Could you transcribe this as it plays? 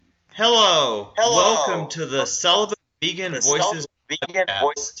Hello, welcome Hello, to the welcome Celibate to Vegan the Voices Vegan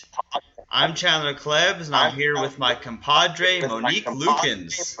Voice podcast. Podcast. I'm Chandler Klebs, and I'm I'm here with my compadre with my Monique compadre,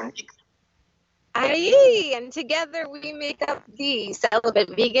 Lukens. Monique. Aye, and together we make up the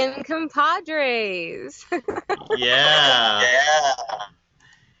Celibate Vegan Compadres. Yeah, Yeah.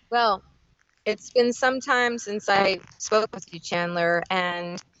 Well, it's been some time since I spoke with you, Chandler,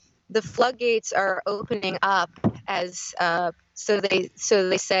 and the floodgates are opening up as so they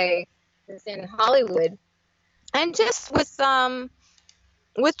say within Hollywood, and just with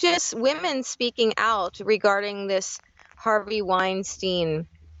just women speaking out regarding this Harvey Weinstein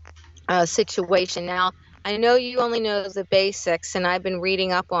situation. Now, I know you only know the basics, and I've been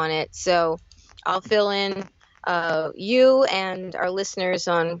reading up on it, so I'll fill in you and our listeners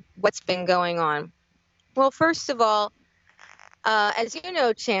on what's been going on. Well, first of all, as you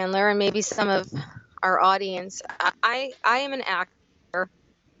know, Chandler, and maybe some of our audience, I am an actor,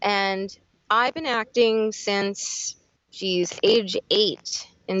 and I've been acting since, age 8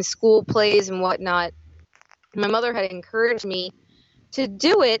 in school plays and whatnot. My mother had encouraged me to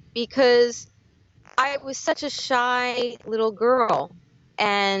do it because I was such a shy little girl,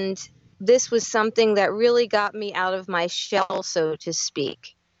 and this was something that really got me out of my shell, so to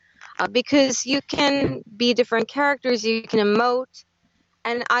speak. Because you can be different characters, you can emote,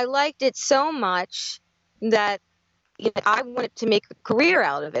 and I liked it so much that I wanted to make a career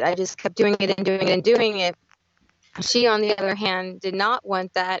out of it. I just kept doing it and doing it and doing it. She, on the other hand, did not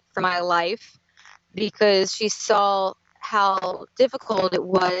want that for my life because she saw how difficult it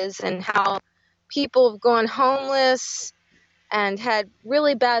was and how people have gone homeless and had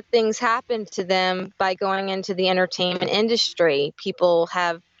really bad things happen to them by going into the entertainment industry. People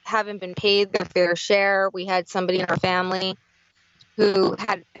haven't been paid their fair share. We had somebody in our family who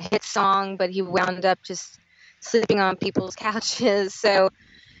had a hit song, but he wound up just sleeping on people's couches. So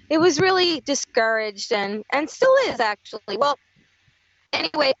it was really discouraged and still is, actually. Well,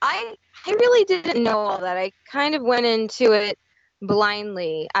 anyway, I really didn't know all that. I kind of went into it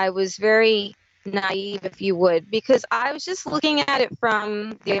blindly. I was very naive, if you would, because I was just looking at it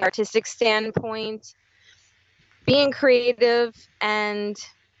from the artistic standpoint, being creative, and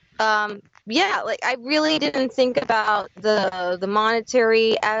yeah, like I really didn't think about the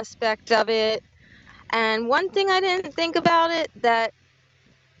monetary aspect of it. And one thing I didn't think about it that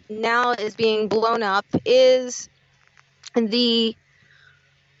now is being blown up is the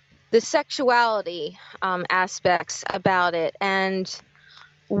sexuality aspects about it and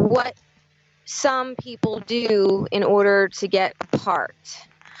what some people do in order to get a part.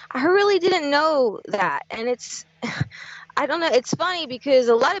 I really didn't know that. And I don't know, it's funny because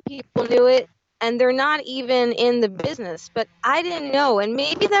a lot of people knew it and they're not even in the business, but I didn't know. And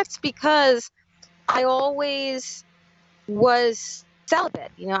maybe that's because I always was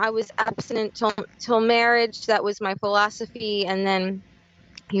celibate. I was abstinent till marriage. That was my philosophy. And then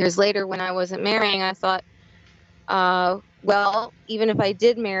years later, when I wasn't marrying, I thought, well, even if I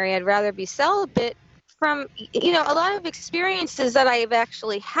did marry, I'd rather be celibate from, a lot of experiences that I've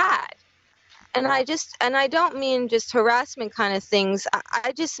actually had. And I don't mean just harassment kind of things.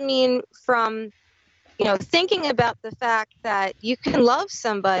 I just mean from, thinking about the fact that you can love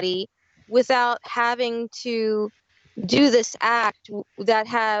somebody without having to do this act that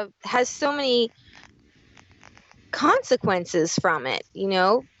has so many consequences from it.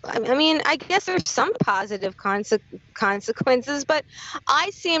 I mean, I guess there's some positive consequences, but I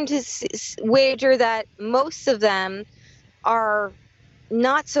seem to wager that most of them are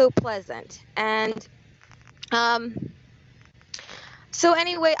not so pleasant. And so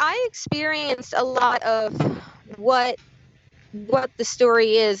anyway, I experienced a lot of what the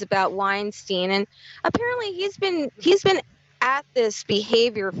story is about Weinstein, and apparently he's been at this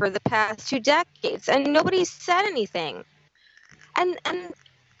behavior for the past 2 decades, and nobody's said anything. And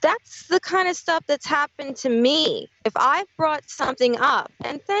that's the kind of stuff that's happened to me. If I've brought something up,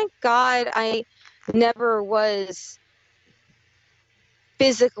 and thank God I never was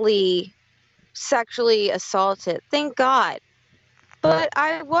physically, sexually assaulted, thank God. But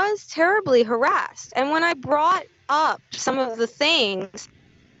I was terribly harassed. And when I brought up some of the things,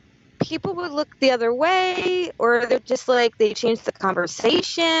 people would look the other way, or they're just like, they changed the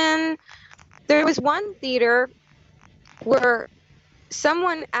conversation. There was one theater where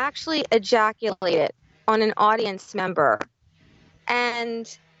someone actually ejaculated on an audience member. And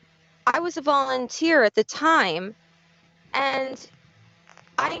I was a volunteer at the time, and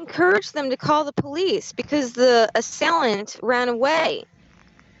I encouraged them to call the police because the assailant ran away.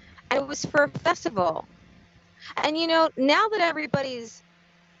 And it was for a festival. And now that everybody's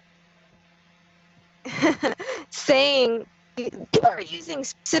saying, people are using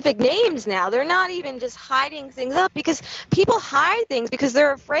specific names now. They're not even just hiding things up, because people hide things because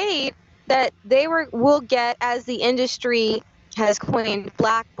they're afraid that will get, as the industry has coined,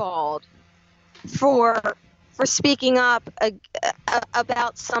 blackballed for speaking up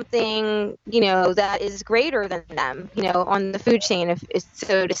about something, that is greater than them, on the food chain, if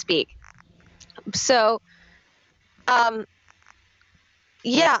so to speak. So,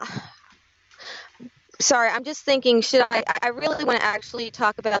 yeah. Sorry, I'm just thinking, I really want to actually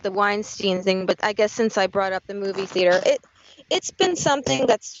talk about the Weinstein thing, but I guess since I brought up the movie theater, it's been something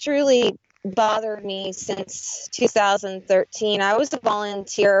that's truly bothered me since 2013. I was a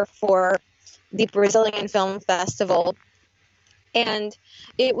volunteer for the Brazilian Film Festival, and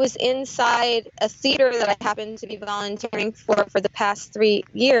it was inside a theater that I happened to be volunteering for the past 3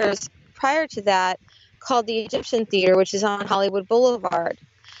 years prior to that, called the Egyptian Theater, which is on Hollywood Boulevard.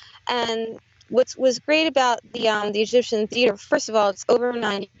 And what was great about the Egyptian Theater, first of all, it's over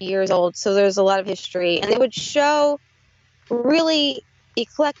 90 years old, so there's a lot of history, and they would show really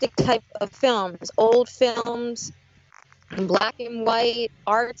eclectic type of films, old films, black and white,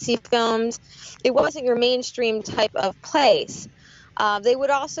 artsy films. It wasn't your mainstream type of place. They would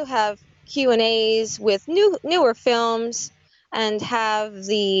also have Q&As with newer films and have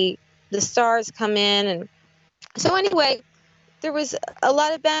the stars come in. And so anyway, there was a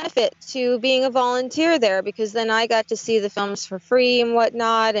lot of benefit to being a volunteer there, because then I got to see the films for free and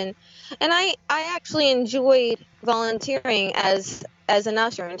whatnot. And I actually enjoyed volunteering as an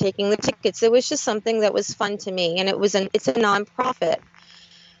usher and taking the tickets. It was just something that was fun to me, and it's a nonprofit.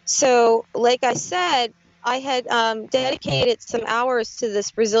 So, like I said, I had dedicated some hours to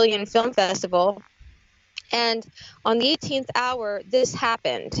this Brazilian Film Festival, and on the 18th hour, this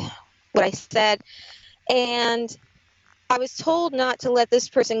happened, what I said, and I was told not to let this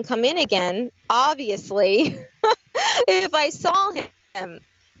person come in again, obviously, if I saw him.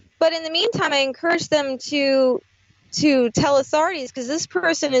 But in the meantime, I encouraged them to tell authorities, because this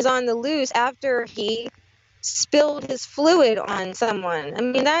person is on the loose after he spilled his fluid on someone. I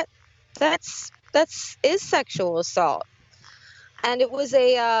mean, that's sexual assault. And it was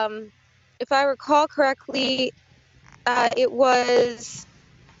if I recall correctly, it was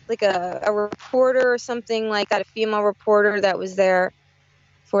like a reporter or something like that, a female reporter that was there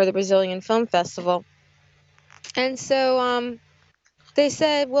for the Brazilian Film Festival. And so they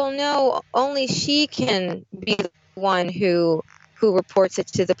said, well, no, only she can be the one who reports it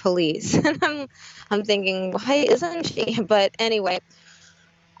to the police. And I'm thinking, why isn't she? But anyway,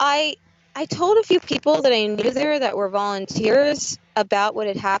 I told a few people that I knew there that were volunteers about what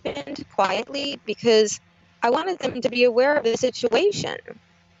had happened quietly, because I wanted them to be aware of the situation.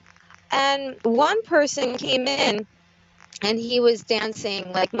 And one person came in, and he was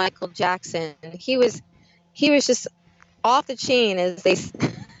dancing like Michael Jackson. He was just off the chain, as they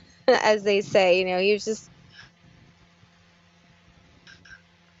say.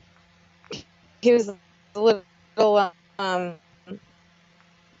 He was a little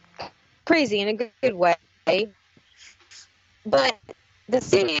crazy in a good way. But the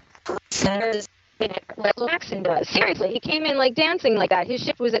thing is, like Jackson does. Seriously, he came in like dancing like that. His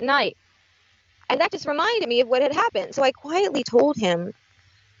shift was at night. And that just reminded me of what had happened. So I quietly told him.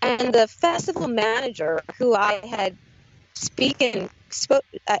 And the festival manager, who I had spoken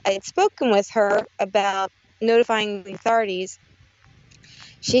with her about notifying the authorities,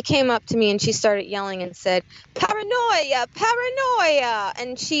 she came up to me and she started yelling and said, "Paranoia, paranoia!"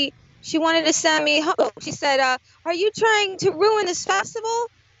 And she wanted to send me home. She said, "Are you trying to ruin this festival?"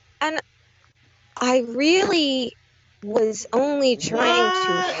 And I really was only trying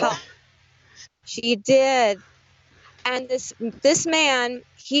to help. She did. And this man,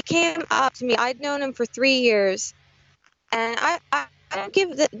 he came up to me. I'd known him for 3 years. And I don't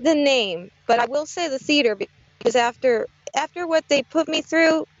give the name, but I will say the theater, because after what they put me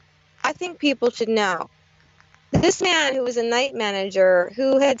through, I think people should know. This man, who was a night manager,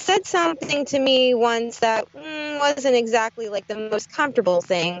 who had said something to me once that wasn't exactly like the most comfortable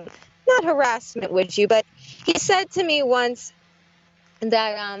thing. Not harassment, would you? But he said to me once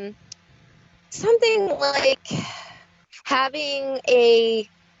that something like having a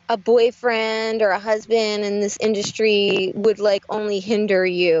boyfriend or a husband in this industry would like only hinder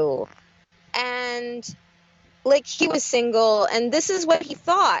you. And like, he was single, and this is what he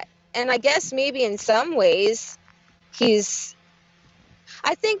thought. And I guess maybe in some ways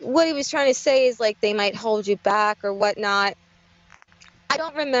I think what he was trying to say is like they might hold you back or whatnot. I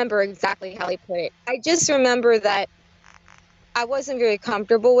don't remember exactly how he put it. I just remember that I wasn't very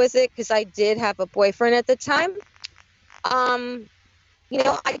comfortable with it, because I did have a boyfriend at the time.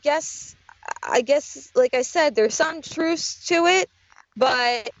 I guess I guess, like I said, there's some truth to it,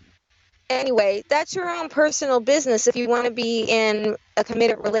 but anyway, that's your own personal business if you want to be in a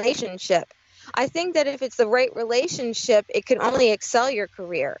committed relationship. I think that if it's the right relationship, it can only excel your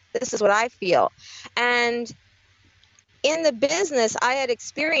career. This is what I feel. And in the business, I had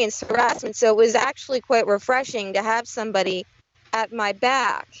experienced harassment, so it was actually quite refreshing to have somebody at my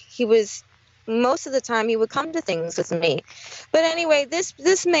back. He was, most of the time, he would come to things with me. But anyway,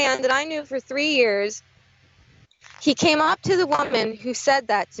 this man that I knew for 3 years, he came up to the woman who said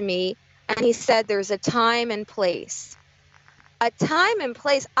that to me, and he said, there's a time and place. A time and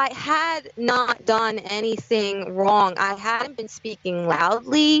place. I had not done anything wrong. I hadn't been speaking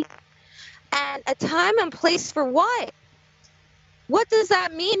loudly. And a time and place for what? What does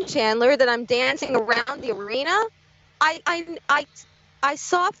that mean, Chandler, that I'm dancing around the arena? I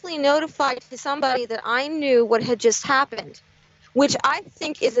softly notified to somebody that I knew what had just happened, which I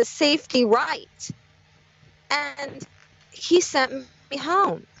think is a safety right. And he sent me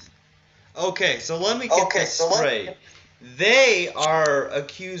home. Okay, so let me get this straight. They are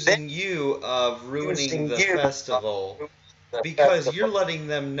accusing you of ruining the festival because you're letting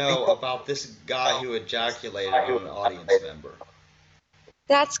them know about this guy who ejaculated on an audience member.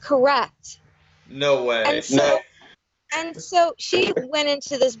 That's correct. No way. And so she went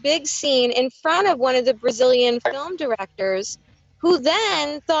into this big scene in front of one of the Brazilian film directors, who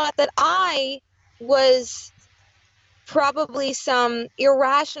then thought that I was probably some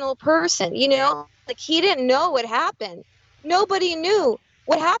irrational person, you know? Like, he didn't know what happened. Nobody knew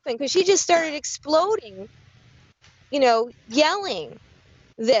what happened because she just started exploding, you know, yelling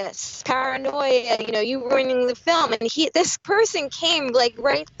this paranoia, you know, you ruining the film. And this person came like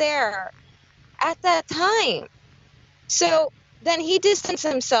right there at that time. So then he distanced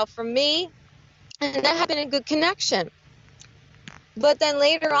himself from me, and that had been a good connection. But then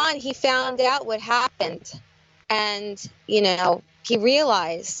later on, he found out what happened, and, you know, he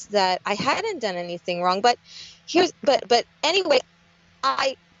realized that I hadn't done anything wrong. But anyway,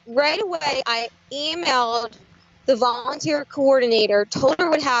 right away I emailed the volunteer coordinator, told her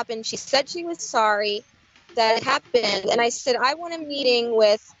what happened. She said she was sorry that it happened, and I said I want a meeting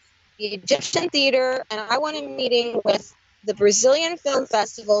with the Egyptian Theater, and I want a meeting with the Brazilian Film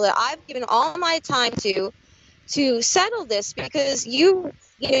Festival that I've given all my time to settle this, because you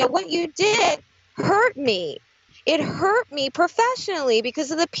know what you did hurt me. It hurt me professionally because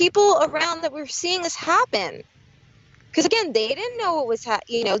of the people around that were seeing this happen. Because again, they didn't know what was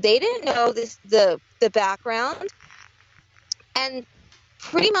they didn't know the background, and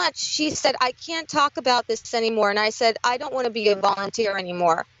pretty much she said, I can't talk about this anymore. And I said, I don't want to be a volunteer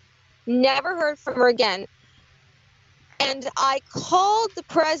anymore. Never heard from her again. And I called the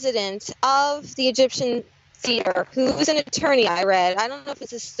president of the Egyptian Theater, who's an attorney, I read. I don't know if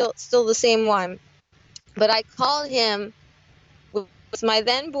it's still the same one. But I called him with my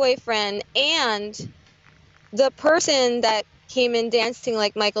then boyfriend and the person that came in dancing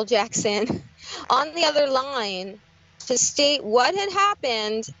like Michael Jackson on the other line to state what had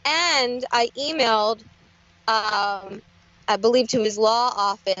happened. And I emailed, I believe, to his law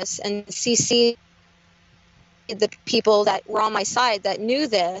office and CC'd the people that were on my side that knew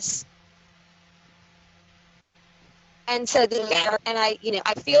this, and said, and I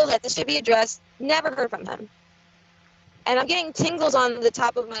feel that this should be addressed. Never heard from him. And I'm getting tingles on the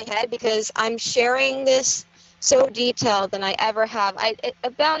top of my head because I'm sharing this so detailed than I ever have.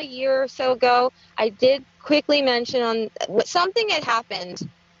 About a year or so ago, I did quickly mention on something had happened.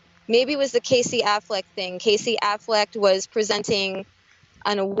 Maybe it was the Casey Affleck thing. Casey Affleck was presenting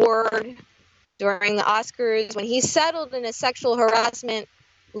an award during the Oscars when he settled in a sexual harassment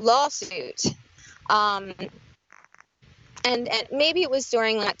lawsuit. And maybe it was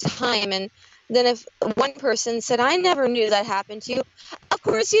during that time. And then if one person said, I never knew that happened to you. Of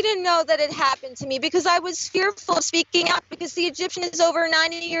course you didn't know that it happened to me because I was fearful of speaking out because the Egyptian is over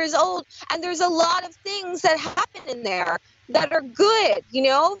 90 years old. And there's a lot of things that happen in there that are good, you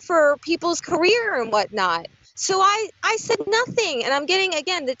know, for people's career and whatnot. So I said nothing, and I'm getting,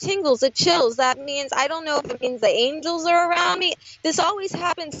 again, the tingles, the chills. That means, I don't know if it means the angels are around me. This always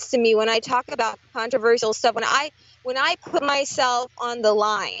happens to me when I talk about controversial stuff, when I put myself on the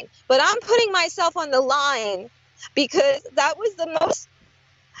line. But I'm putting myself on the line because that was an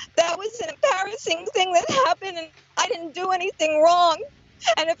embarrassing thing that happened, and I didn't do anything wrong.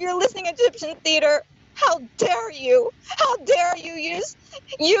 And if you're listening, Egyptian Theater, how dare you? How dare you just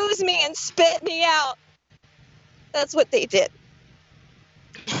use me and spit me out? That's what they did.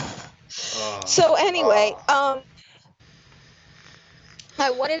 So anyway, I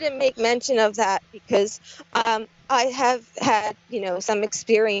wanted to make mention of that because I have had, some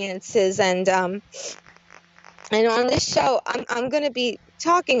experiences, and on this show, I'm going to be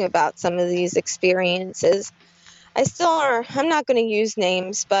talking about some of these experiences. I'm not going to use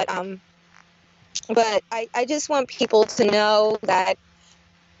names, but I just want people to know that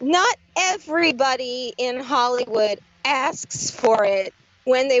not everybody in Hollywood asks for it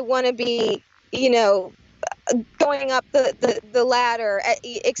when they want to be, going up the ladder,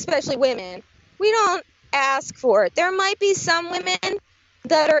 especially women. We don't ask for it. There might be some women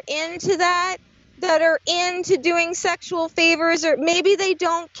that are into that are into doing sexual favors, or maybe they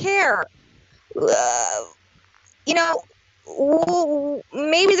don't care.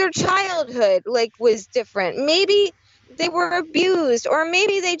 Maybe their childhood was different. Maybe they were abused, or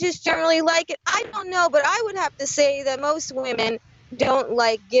maybe they just generally like it. I don't know, but I would have to say that most women don't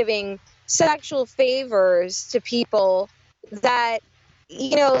like giving sexual favors to people that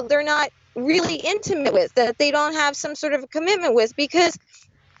they're not really intimate with, that they don't have some sort of a commitment with, because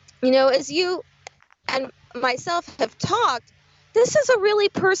as you and myself have talked, this is a really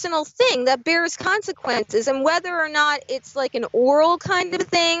personal thing that bears consequences, and whether or not it's like an oral kind of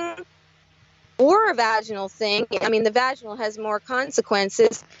thing or a vaginal thing, I mean, the vaginal has more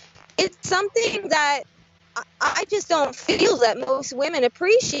consequences. It's something that I just don't feel that most women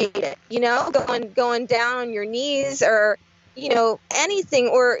appreciate it, going down on your knees, or, anything,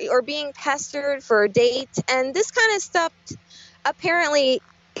 or being pestered for a date. And this kind of stuff apparently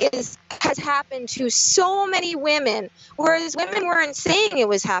has happened to so many women, whereas women weren't saying it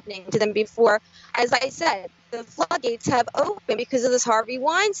was happening to them before. As I said, the floodgates have opened because of this Harvey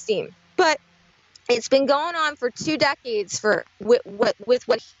Weinstein. But it's been going on for 2 decades with what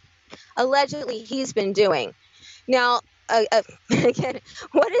allegedly he's been doing. Now, again,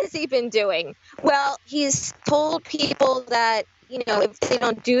 what has he been doing? Well, he's told people that, if they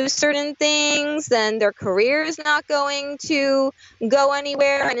don't do certain things, then their career is not going to go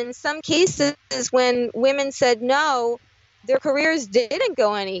anywhere. And in some cases, when women said no, their careers didn't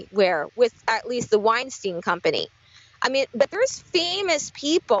go anywhere with at least the Weinstein Company. I mean, but there's famous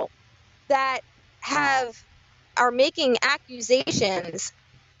people that are making accusations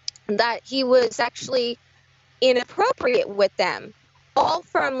that he was actually inappropriate with them, all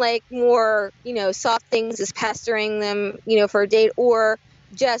from more soft things as pestering them for a date, or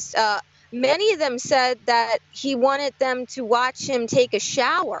just many of them said that he wanted them to watch him take a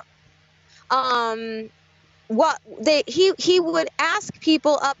shower. He would ask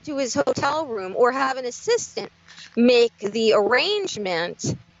people up to his hotel room, or have an assistant make the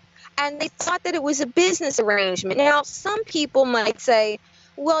arrangement, and they thought that it was a business arrangement. Now, some people might say,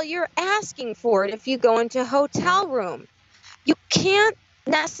 well, you're asking for it if you go into a hotel room. You can't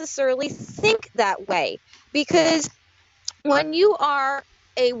necessarily think that way, because when you are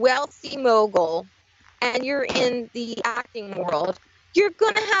a wealthy mogul and you're in the acting world, you're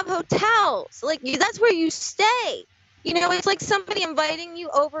going to have hotels. That's where you stay. It's like somebody inviting you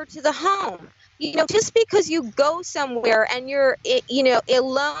over to the home. Just because you go somewhere and you're,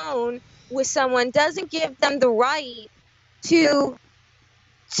 alone with someone doesn't give them the right to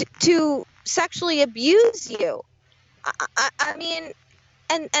sexually abuse you. I mean,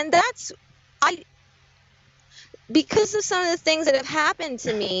 and that's, because of some of the things that have happened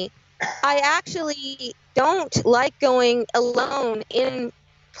to me, I actually don't like going alone in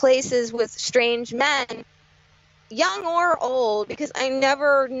places with strange men, young or old, because I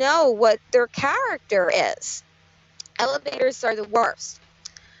never know what their character is. Elevators are the worst.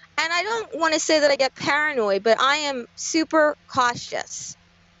 And I don't want to say that I get paranoid, but I am super cautious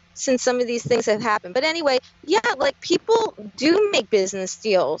since some of these things have happened. But anyway, yeah, people do make business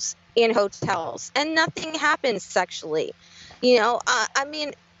deals in hotels and nothing happens sexually. I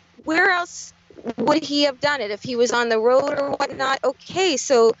mean, where else would he have done it? If he was on the road or whatnot? Okay,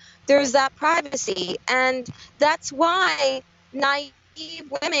 so there's that privacy. And that's why naive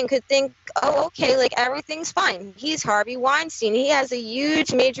women could think, oh, okay, everything's fine. He's Harvey Weinstein. He has a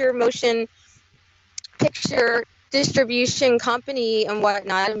huge major motion picture distribution company and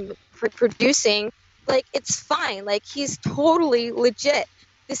whatnot, and producing. It's fine. He's totally legit.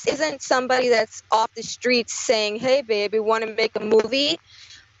 This isn't somebody that's off the streets saying, hey, baby, want to make a movie?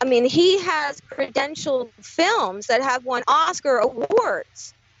 I mean, he has credentialed films that have won Oscar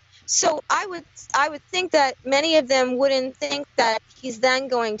awards. So I would think that many of them wouldn't think that he's then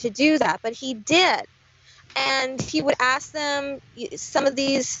going to do that, but he did. And he would ask them, some of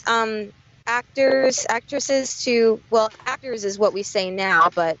these actors, actresses actors is what we say now,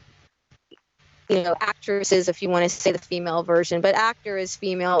 but actresses, if you want to say the female version, but actor is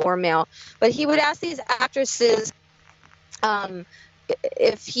female or male. But he would ask these actresses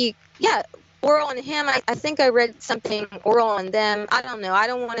if he, oral on him. I think I read something oral on them. I don't know. I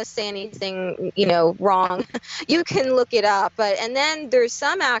don't want to say anything, wrong. You can look it up. And then there's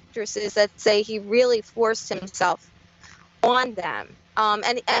some actresses that say he really forced himself on them.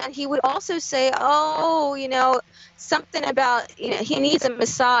 And he would also say, something about, he needs a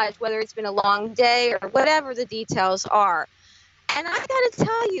massage, whether it's been a long day or whatever the details are. And I got to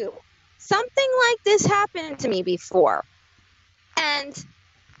tell you, something like this happened to me before. And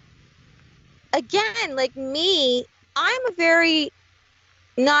again, like me, I'm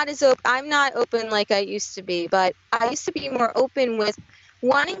I'm not open like I used to be, but I used to be more open with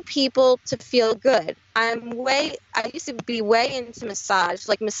wanting people to feel good. I used to be way into massage,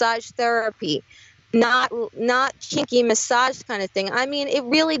 like massage therapy, not kinky massage kind of thing. I mean, it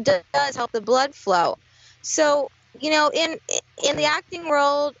really does help the blood flow. So, in the acting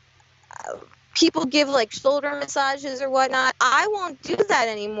world, people give like shoulder massages or whatnot. I won't do that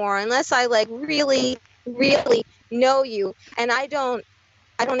anymore unless I like really, really know you, and I don't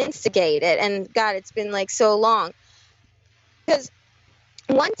instigate it. And God, it's been like so long. Because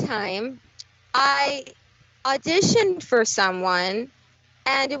one time I auditioned for someone,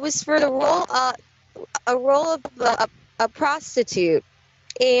 and it was for the role of a prostitute,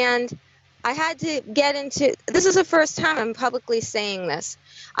 and I had to get into, this is the first time I'm publicly saying this,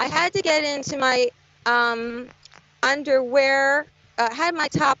 I had to get into my underwear, had my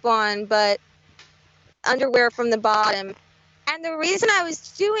top on, but underwear from the bottom. And the reason I was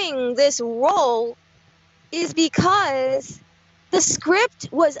doing this role is because the script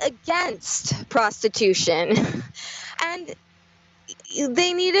was against prostitution. And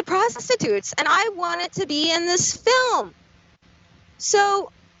they needed prostitutes, and I wanted to be in this film.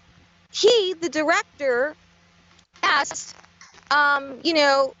 So the director, asked,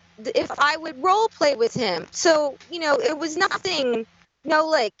 if I would role play with him. So, it was nothing, no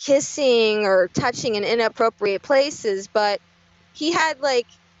like kissing or touching in inappropriate places, but he had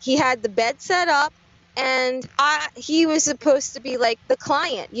the bed set up, and he was supposed to be like the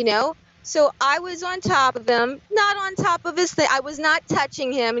client, So I was on top of him, not on top of his thing. I was not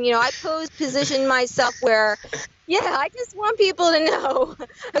touching him. I positioned myself where, I just want people to know,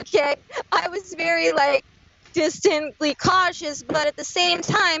 okay? I was very distantly cautious, but at the same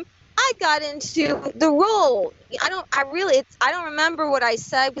time, I got into the role. I don't remember what I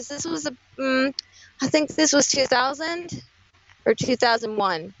said, because this was I think this was 2000 or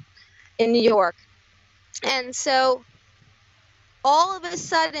 2001 in New York. And so all of a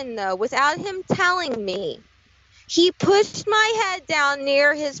sudden, though, without him telling me, he pushed my head down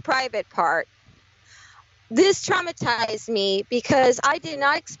near his private part. This traumatized me because I did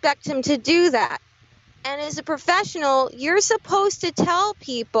not expect him to do that. And as a professional, you're supposed to tell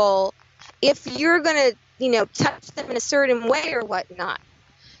people if you're going to, touch them in a certain way or whatnot.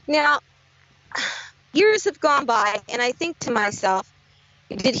 Now, years have gone by, and I think to myself,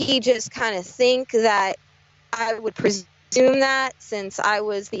 did he just kind of think that I would presume that since I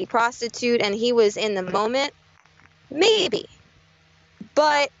was the prostitute and he was in the moment? Maybe.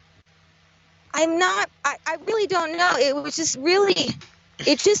 But I'm not, I really don't know. It was just really,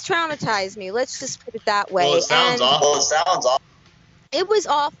 it just traumatized me. Let's just put it that way. Well, it sounds awful. It was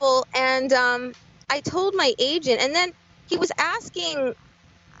awful. And I told my agent, and then he was asking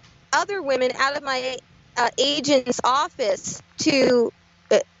other women out of my agent's office to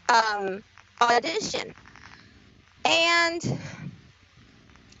audition. And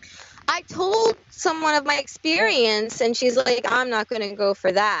I told someone of my experience, and she's like, I'm not going to go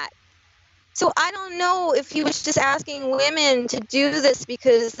for that. So I don't know if he was just asking women to do this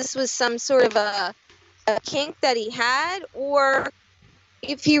because this was some sort of a kink that he had, or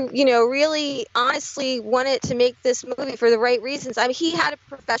if he, really honestly wanted to make this movie for the right reasons. I mean, he had a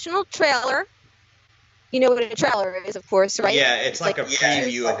professional trailer. You know what a trailer is, of course, right? Yeah, it's like a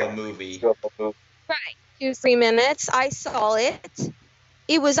preview of a movie. Right. 2-3 minutes. I saw it.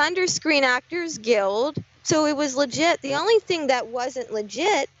 It was under Screen Actors Guild, so it was legit. The only thing that wasn't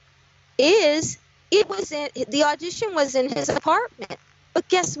legit is the audition was in his apartment. But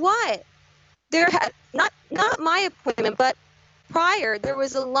guess what? There had not my appointment, but prior there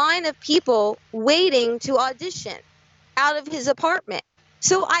was a line of people waiting to audition out of his apartment.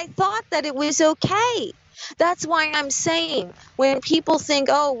 So I thought that it was okay. That's why I'm saying, when people think,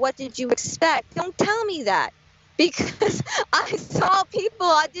 oh, what did you expect? Don't tell me that. Because I saw people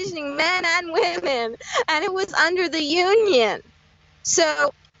auditioning, men and women, and it was under the union.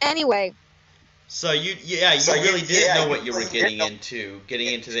 So anyway. So you really didn't know what you were getting into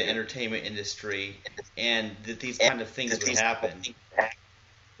the entertainment industry, and that these kind of things would happen.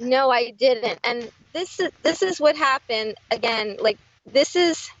 No, I didn't. And this is what happened again. Like, this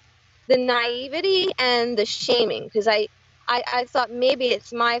is the naivety and the shaming, because I thought maybe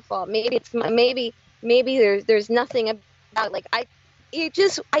it's my fault, maybe it's my, maybe there's nothing about it. Like I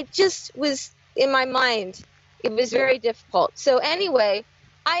just was in my mind. It was very difficult. So anyway,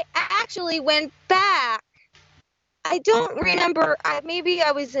 I actually went back. I don't remember. Maybe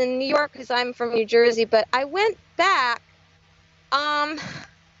I was in New York because I'm from New Jersey, but I went back. I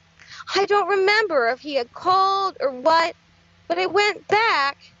don't remember if he had called or what, but I went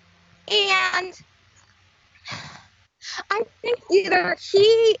back, and I think either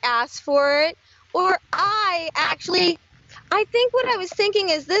he asked for it or I think what I was thinking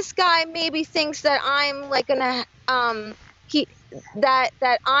is this guy maybe thinks that I'm like that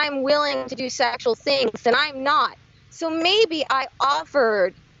I'm willing to do sexual things, and I'm not. So maybe I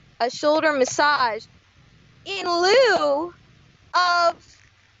offered a shoulder massage in lieu of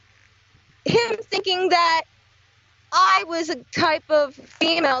him thinking that I was a type of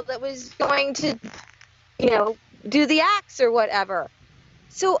female that was going to, do the acts or whatever.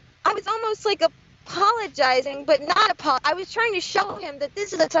 So I was almost like apologizing, but not I was trying to show him that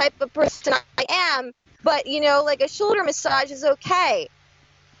this is the type of person I am, but, like a shoulder massage is okay.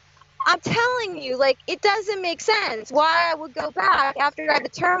 I'm telling you, like, it doesn't make sense why I would go back after I had the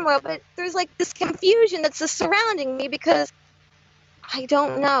turmoil, but there's like this confusion that's surrounding me because I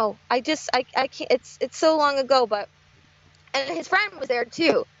don't know. I can't, it's so long ago, and his friend was there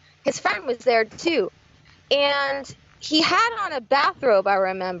too. And he had on a bathrobe, I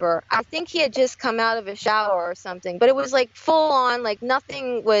remember. I think he had just come out of a shower or something, but it was like full on, like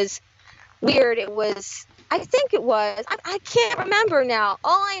nothing was weird. I think it was. I can't remember now.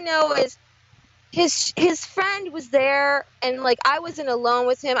 All I know is his friend was there, and like I wasn't alone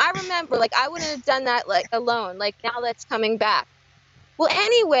with him. I remember, like, I wouldn't have done that like alone. Like, now that's coming back. Well,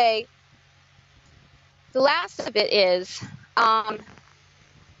 anyway, the last of it is, I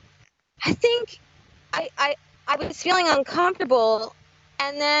think I was feeling uncomfortable,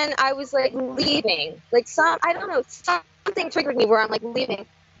 and then I was like leaving. Like I don't know, something triggered me where I'm like leaving.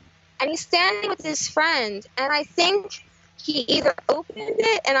 And he's standing with his friend, and I think he either opened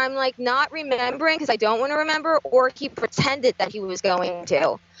it and I'm like not remembering because I don't want to remember, or he pretended that he was going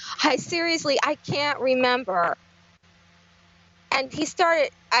to. I can't remember. And he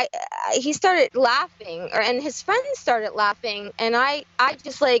started laughing, and his friend started laughing, and I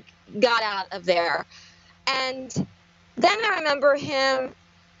just like got out of there. And then I remember him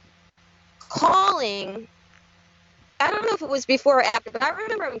calling. I don't know if it was before or after, but I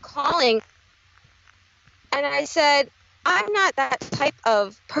remember him calling, and I said, I'm not that type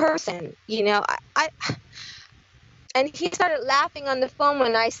of person, and he started laughing on the phone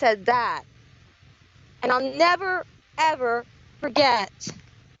when I said that. And I'll never, ever forget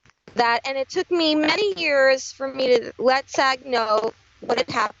that. And it took me many years for me to let SAG know what had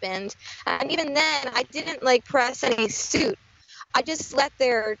happened. And even then, I didn't like press any suit. I just let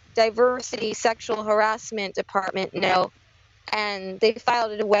their diversity sexual harassment department know, and they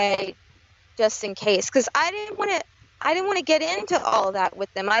filed it away just in case, because I didn't want to get into all of that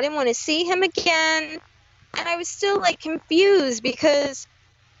with them. I didn't want to see him again, and I was still like confused because,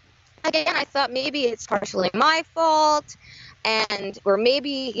 again, I thought maybe it's partially my fault, or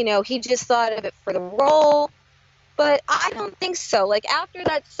maybe he just thought of it for the role, but I don't think so. Like, after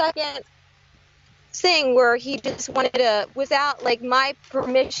that second thing where he just wanted to, without like my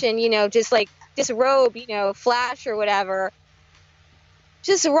permission, just like disrobe, flash or whatever,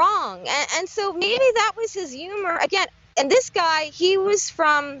 just wrong. And so maybe that was his humor again. And this guy, he was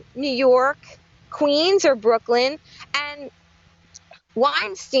from New York, Queens or Brooklyn, and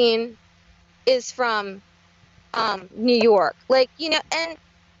Weinstein is from New York, like, and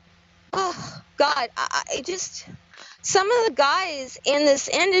oh God, I just, some of the guys in this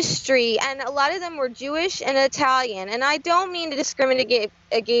industry, and a lot of them were Jewish and Italian, and I don't mean to discriminate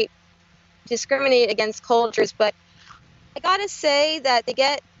against cultures, but I gotta say that they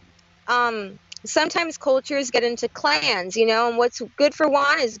get, sometimes cultures get into clans, and what's good for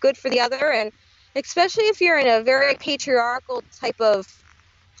one is good for the other, and especially if you're in a very patriarchal type of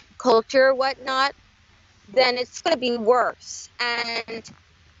culture or whatnot, then it's going to be worse. And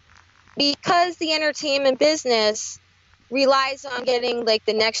because the entertainment business relies on getting like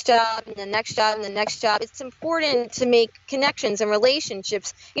the next job and the next job and the next job, it's important to make connections and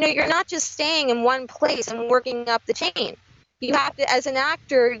relationships. You're not just staying in one place and working up the chain. You have to, as an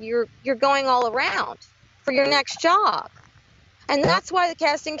actor, you're going all around for your next job. And that's why the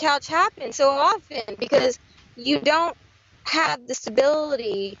casting couch happens so often, because you don't have the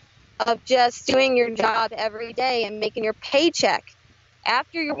stability of just doing your job every day and making your paycheck.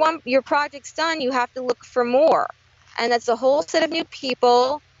 After your project's done, you have to look for more. And that's a whole set of new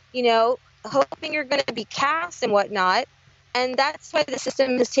people, hoping you're going to be cast and whatnot. And that's why the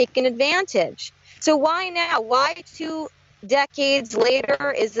system has taken advantage. So why now? Why 2 decades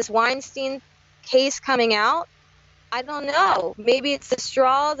later is this Weinstein case coming out? I don't know. Maybe it's the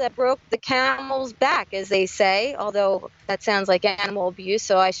straw that broke the camel's back, as they say, although that sounds like animal abuse,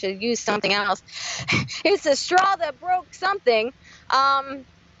 so I should use something else. It's the straw that broke something. And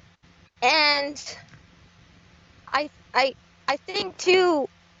I think, too,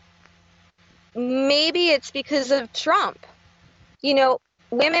 maybe it's because of Trump.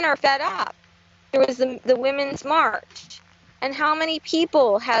 Women are fed up. There was the Women's March. And how many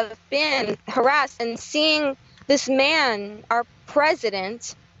people have been harassed, and seeing this man, our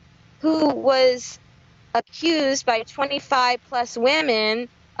president, who was accused by 25 plus women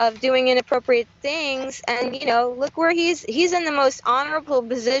of doing inappropriate things, and look where he's in the most honorable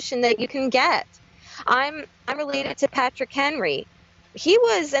position that you can get. I'm related to Patrick Henry. He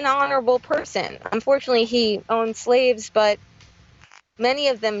was an honorable person. Unfortunately, he owned slaves, but many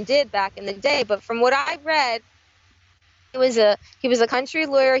of them did back in the day. But from what I read, he was a country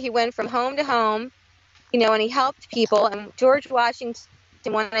lawyer. He went from home to home, and he helped people. And George Washington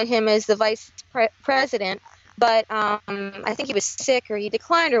wanted him as the vice president, but I think he was sick or he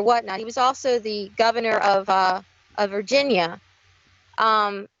declined or whatnot. He was also the governor of Virginia.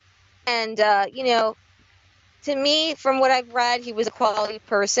 To me, from what I've read, he was a quality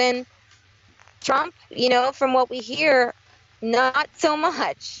person. Trump, from what we hear, not so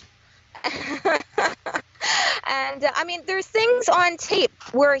much. And there's things on tape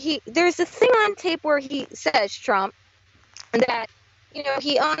where there's a thing on tape where he says, Trump, that,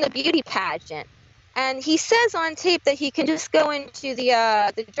 he owned a beauty pageant. And he says on tape that he can just go into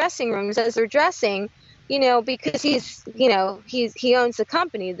the dressing rooms as they're dressing, because he owns the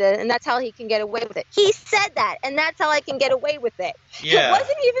company, and that's how he can get away with it. He said that, and that's how I can get away with it. Yeah. It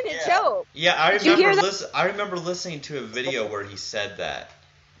wasn't even a joke. Yeah, I remember listening to a video where he said that.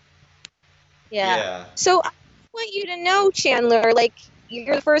 Yeah. So I want you to know, Chandler,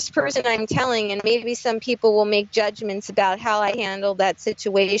 you're the first person I'm telling, and maybe some people will make judgments about how I handled that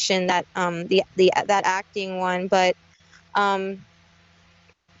situation, that that acting one, but I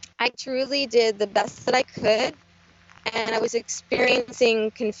truly did the best that I could, and I was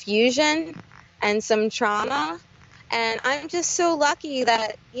experiencing confusion and some trauma, and I'm just so lucky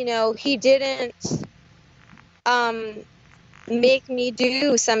that, he didn't make me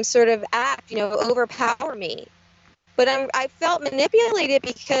do some sort of act, overpower me. But I felt manipulated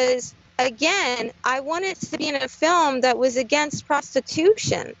because, again, I wanted to be in a film that was against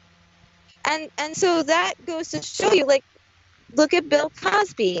prostitution. And so that goes to show you, look at Bill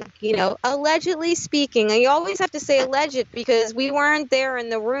Cosby, allegedly speaking. And you always have to say alleged because we weren't there in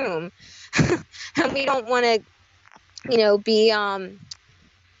the room. And we don't want to,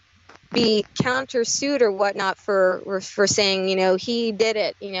 be countersued or whatnot for saying, he did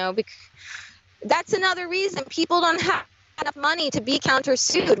it, that's another reason people don't have enough money to be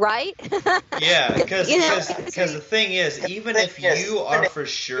countersued, right? Yeah, because the thing is, even if you are for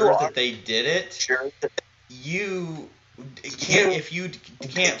sure that they did it, you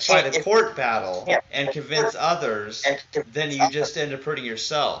can't fight a court battle and convince others, then you just end up hurting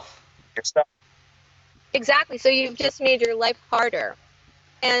yourself. Exactly. So you've just made your life harder.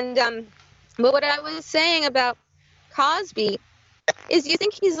 And but what I was saying about Cosby is, you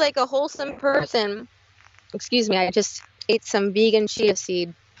think he's like a wholesome person? Excuse me, I just ate some vegan chia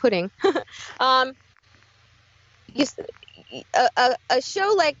seed pudding. A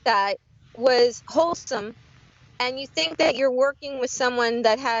show like that was wholesome, and you think that you're working with someone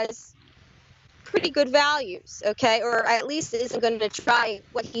that has pretty good values, okay, or at least isn't going to try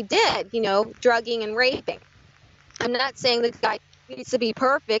what he did, drugging and raping. I'm not saying the guy needs to be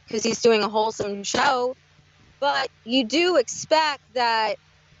perfect because he's doing a wholesome show, but you do expect that.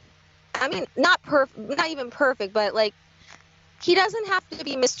 Not even perfect, but he doesn't have to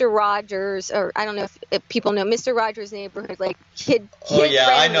be Mr. Rogers, or I don't know if people know Mr. Rogers' Neighborhood, kid. Oh yeah,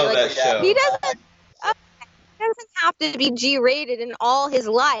 friendly. I know that show. He doesn't have to be G-rated in all his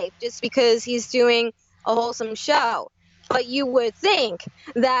life just because he's doing a wholesome show. But you would think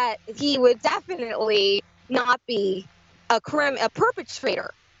that he would definitely not be a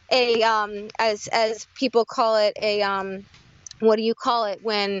perpetrator, as people call it, what do you call it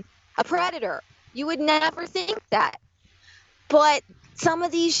when a predator? You would never think that. But some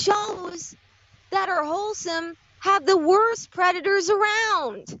of these shows that are wholesome have the worst predators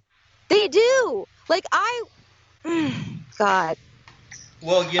around. They do. God.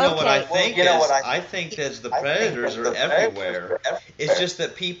 Well, what I think I think the predators are everywhere. It's just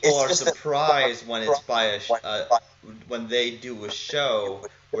that people are surprised when it's by when they do a show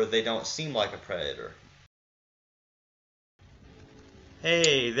where they don't seem like a predator.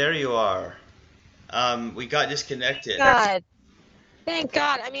 Hey, there you are. We got disconnected. God, thank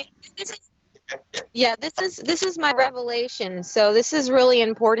God. I mean, this is my revelation. So this is really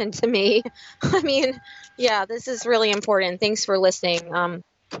important to me. I mean, yeah, this is really important. Thanks for listening.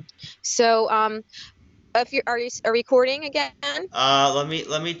 If you are recording again? Let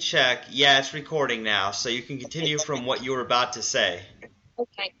me check. Yeah, it's recording now, so you can continue from what you were about to say.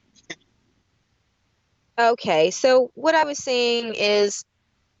 Okay. Okay. So what I was saying is,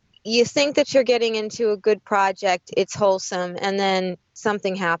 you think that you're getting into a good project, it's wholesome, and then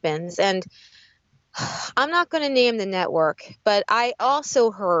something happens. And I'm not going to name the network, but I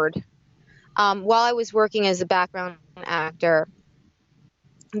also heard, while I was working as a background actor,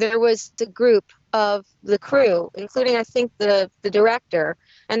 there was a group of the crew, including I think the director,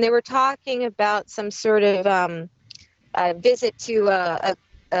 and they were talking about some sort of a visit to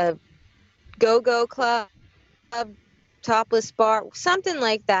a go-go club, topless bar, something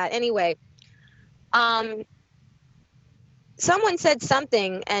like that. Anyway, someone said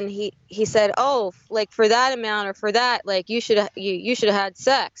something, and he said, "Oh, like for that amount or for that, like you should have had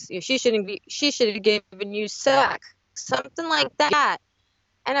sex. She should have given you sex, something like that."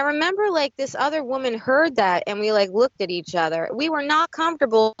 And I remember like this other woman heard that, and we like looked at each other. We were not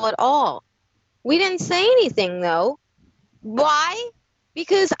comfortable at all. We didn't say anything though. Why?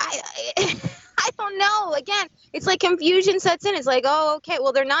 Because I don't know. Again, it's like confusion sets in. It's like, oh, okay,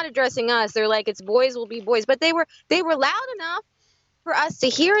 well they're not addressing us. They're like, it's boys will be boys. But they were loud enough for us to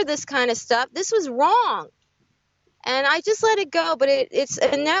hear this kind of stuff. This was wrong. And I just let it go. But it's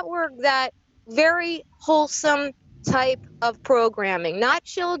a network that very wholesome type of programming, not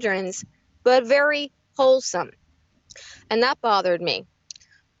children's, but very wholesome. And that bothered me.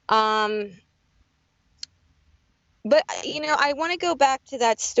 But you know, I want to go back to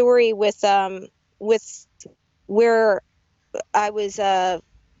that story with where I was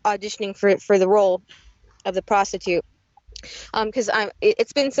auditioning for the role of the prostitute. Because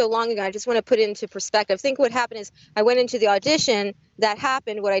it's been so long ago, I just want to put it into perspective. I think what happened is I went into the audition, that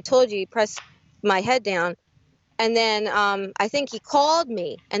happened, what I told you, he pressed my head down, and then I think he called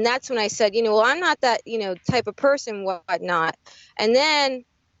me, and that's when I said, you know, well, I'm not that, you know, type of person, whatnot. And then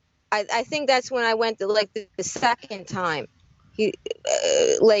I think that's when I went the second time. He's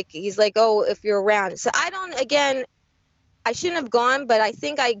like, oh, if you're around. So I shouldn't have gone, but I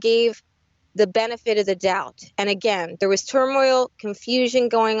think I gave the benefit of the doubt. And again, there was turmoil, confusion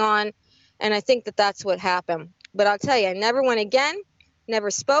going on, and I think that that's what happened. But I'll tell you, I never went again, never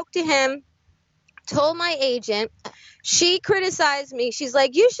spoke to him, told my agent. She criticized me. She's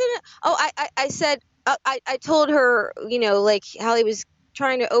like, you shouldn't. Oh, I said, I told her, you know, like how he was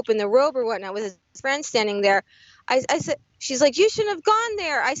trying to open the robe or whatnot with his friend standing there. I said, she's like, you shouldn't have gone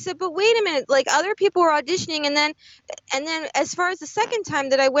there. I said, but wait a minute, like other people were auditioning, and then as far as the second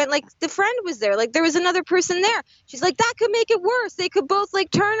time that I went, like the friend was there, like there was another person there. She's like, that could make it worse. They could both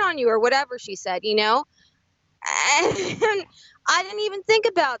like turn on you or whatever she said, you know. And I didn't even think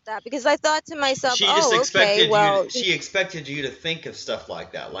about that because I thought to myself, she expected you to think of stuff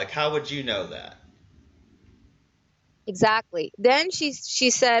like that. Like, how would you know that? Exactly. Then she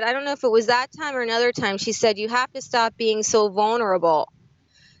said, I don't know if it was that time or another time, she said, you have to stop being so vulnerable.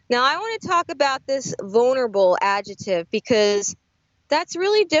 Now, I want to talk about this vulnerable adjective because that's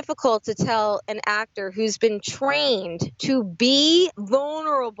really difficult to tell an actor who's been trained to be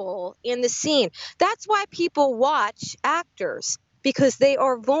vulnerable in the scene. That's why people watch actors, because they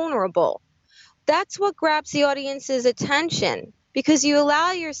are vulnerable. That's what grabs the audience's attention, because you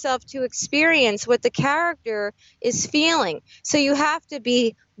allow yourself to experience what the character is feeling. So you have to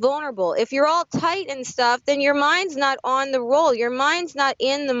be vulnerable. If you're all tight and stuff, then your mind's not on the role. Your mind's not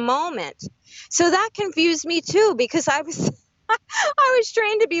in the moment. So that confused me too, because I was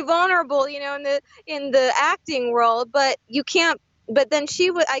trained to be vulnerable, you know, in the acting world, but you can't. But then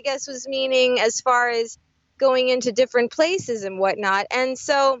I guess was meaning as far as going into different places and whatnot. And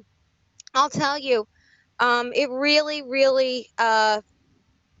so I'll tell you, it really, really hurt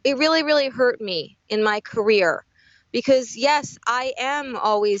me in my career, because yes, I am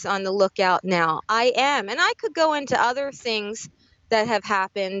always on the lookout now. I am, and I could go into other things that have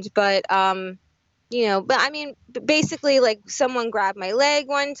happened, but you know, but I mean, basically, like someone grabbed my leg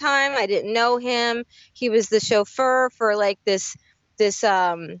one time. I didn't know him. He was the chauffeur for like this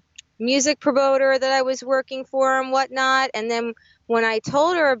music promoter that I was working for and whatnot. And then when I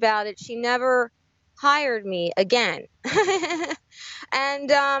told her about it, she never hired me again. And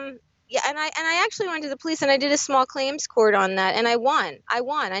yeah, and I actually went to the police and I did a small claims court on that, and I won. I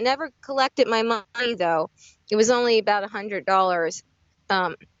never collected my money though. It was only about $100.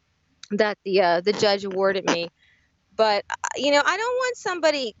 that the judge awarded me. But I don't want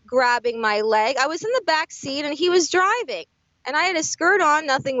somebody grabbing my leg. I was in the back seat and he was driving, and I had a skirt on.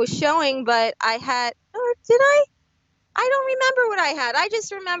 Nothing was showing, but I had. Or did I? I don't remember what I had. I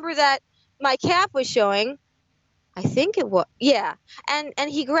just remember that my calf was showing. I think it was, yeah. And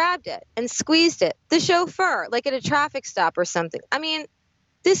he grabbed it and squeezed it. The chauffeur, like at a traffic stop or something. I mean,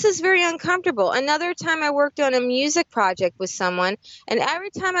 this is very uncomfortable. Another time I worked on a music project with someone, and every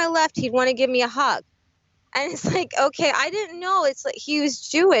time I left, he'd want to give me a hug. And it's like, okay, I didn't know. It's like he was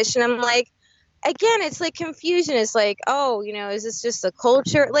Jewish. And I'm like, again, it's like confusion. It's like, oh, is this just a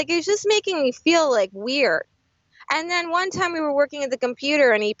culture? Like, it's just making me feel like weird. And then one time we were working at the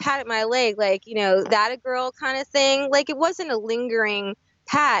computer and he patted my leg, like, that a girl kind of thing. Like, it wasn't a lingering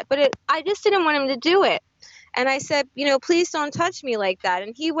pat, but I just didn't want him to do it. And I said, please don't touch me like that.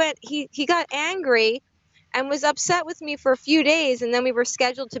 And he got angry and was upset with me for a few days. And then we were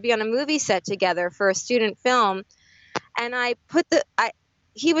scheduled to be on a movie set together for a student film. And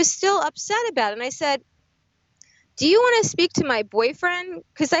he was still upset about it. And I said, do you want to speak to my boyfriend?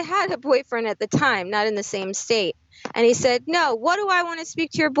 Because I had a boyfriend at the time, not in the same state. And he said, no, what do I want to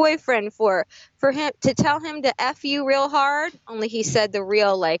speak to your boyfriend for? For him to tell him to F you real hard? Only he said the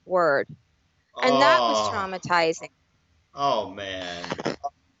real word. And that was traumatizing. Oh, man.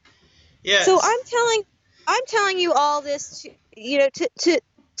 Yes. So I'm telling you all this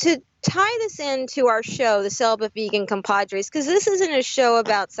to tie this into our show, the Celibate Vegan Compadres, because this isn't a show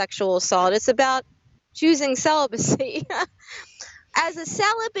about sexual assault. It's about choosing celibacy. As a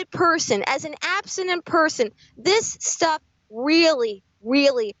celibate person, as an abstinent person, this stuff really,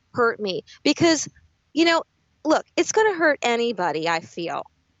 really hurt me because, look, it's going to hurt anybody, I feel.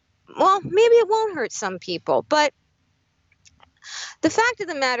 Well, maybe it won't hurt some people, but the fact of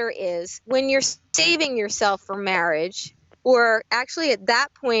the matter is when you're saving yourself for marriage, or actually at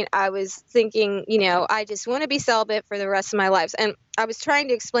that point I was thinking, I just want to be celibate for the rest of my life. And I was trying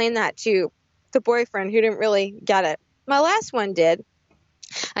to explain that to the boyfriend who didn't really get it. My last one did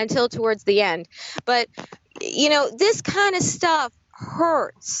until towards the end. But, this kind of stuff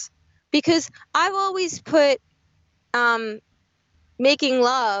hurts because I've always put making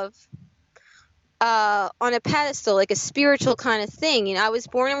love on a pedestal, like a spiritual kind of thing. I was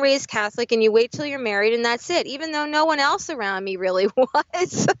born and raised Catholic, and you wait till you're married and that's it, even though no one else around me really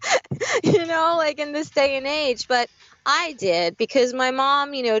was, like in this day and age. But I did because my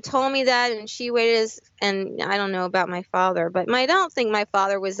mom, told me that, and she waited and I don't know about my father, but I don't think my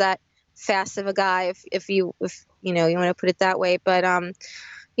father was that fast of a guy, if you want to put it that way. But,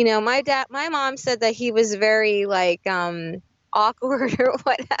 my mom said that he was very awkward or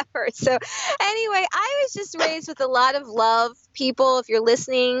whatever. So anyway, I was just raised with a lot of love, people, if you're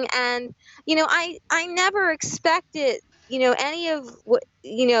listening. And, I never expected, any of what,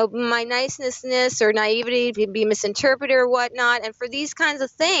 my niceness or naivety to be misinterpreted or whatnot. And for these kinds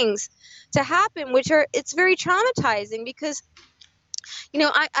of things to happen, it's very traumatizing because,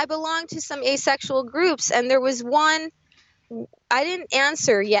 I belong to some asexual groups, and there was one I didn't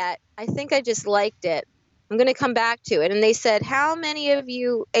answer yet. I think I just liked it. I'm going to come back to it. And they said, how many of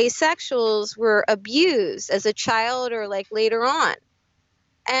you asexuals were abused as a child or later on?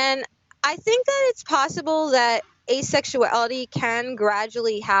 And I think that it's possible that asexuality can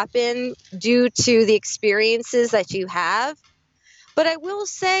gradually happen due to the experiences that you have. But I will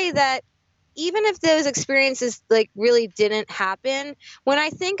say that even if those experiences really didn't happen, when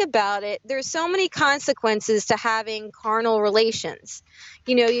I think about it, there's so many consequences to having carnal relations.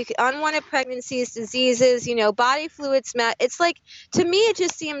 You unwanted pregnancies, diseases, body fluids. It's to me, it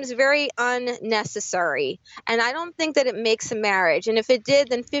just seems very unnecessary. And I don't think that it makes a marriage. And if it did,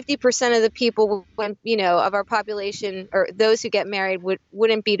 then 50% of the people, of our population, or those who get married,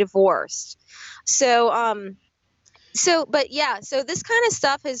 wouldn't be divorced. So this kind of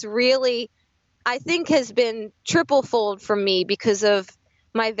stuff has really, I think, has been triple-fold for me because of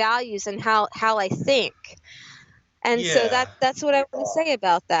my values and how I think. And so that's what I want to say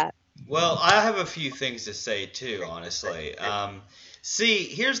about that. Well, I have a few things to say too, honestly. See,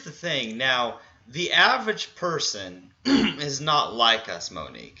 here's the thing. Now, the average person is not like us,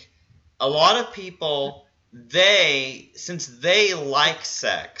 Monique. A lot of people, since they like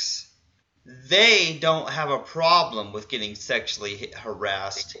sex, they don't have a problem with getting sexually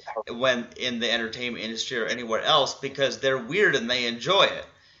harassed when in the entertainment industry or anywhere else because they're weird and they enjoy it.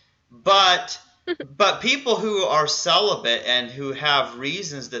 But people who are celibate and who have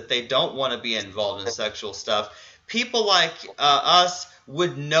reasons that they don't want to be involved in sexual stuff, people like us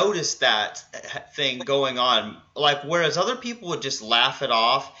would notice that thing going on. Whereas other people would just laugh it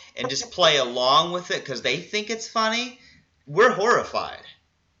off and just play along with it because they think it's funny. we're horrified,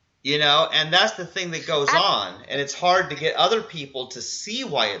 you know, and that's the thing that goes on, and it's hard to get other people to see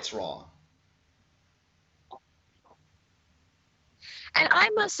why it's wrong. And I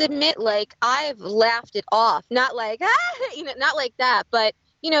must admit, like, I've laughed it off, not like, you know, not like that, but,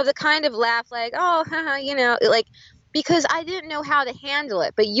 you know, the kind of laugh like, oh, haha, you know, like, because I didn't know how to handle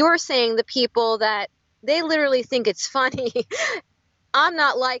it. But you're saying the people that they literally think it's funny. I'm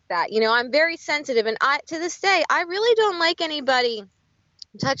not like that. You know, I'm very sensitive. And to this day, I really don't like anybody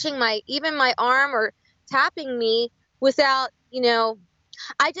touching even my arm or tapping me without, you know,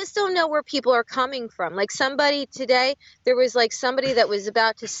 I just don't know where people are coming from. Like somebody today, there was like somebody that was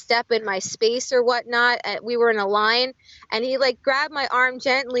about to step in my space or whatnot. And we were in a line and he like grabbed my arm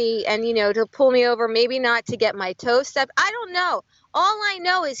gently and, you know, to pull me over, maybe not to get my toe stepped. I don't know. All I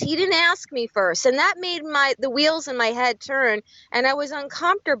know is he didn't ask me first. And that made the wheels in my head turn and I was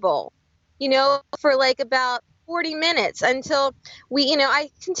uncomfortable, you know, for like about 40 minutes until you know, I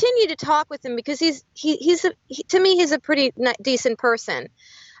continue to talk with him because to me, he's a pretty decent person.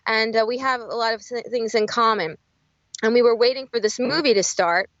 And we have a lot of things in common. And we were waiting for this movie to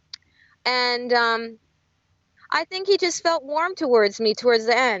start. And I think he just felt warm towards me towards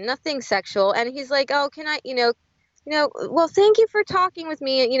the end, nothing sexual. And he's like, oh, can I, well, thank you for talking with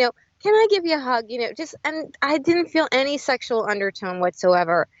me. And, you know, can I give you a hug? You know, and I didn't feel any sexual undertone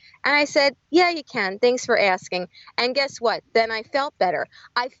whatsoever. And I said, yeah, you can. Thanks for asking. And guess what? Then I felt better.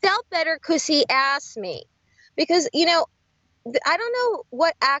 I felt better because he asked me. Because, you know, I don't know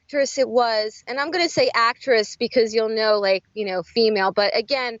what actress it was. And I'm going to say actress because you'll know, like, you know, female. But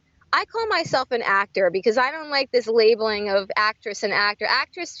again, I call myself an actor because I don't like this labeling of actress and actor.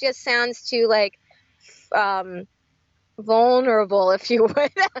 Actress just sounds too, like, vulnerable, if you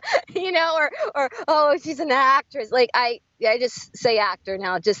would, you know, or oh, she's an actress. Like I just say actor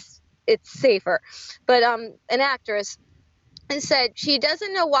now, just it's safer. But an actress, and said she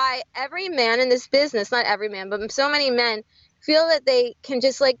doesn't know why every man in this business, not every man, but so many men feel that they can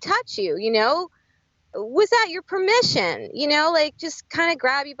just like touch you, you know, without your permission, you know, like just kind of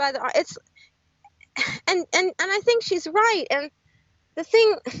grab you by the arm. It's and I think she's right. And the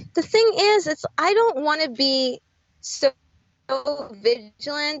thing is, it's I don't want to be so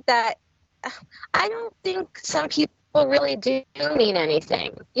vigilant that I don't think some people really do mean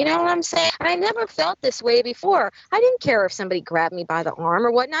anything. You know what I'm saying? I never felt this way before. I didn't care if somebody grabbed me by the arm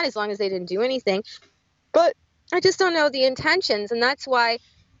or whatnot, as long as they didn't do anything. But I just don't know the intentions, and that's why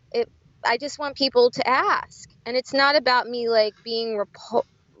I just want people to ask. And it's not about me like being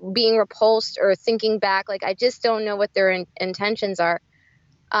repulsed or thinking back. Like I just don't know what their intentions are.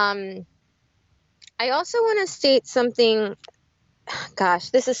 I also want to state something.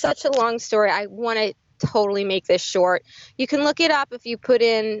 Gosh, this is such a long story. I want to totally make this short. You can look it up if you put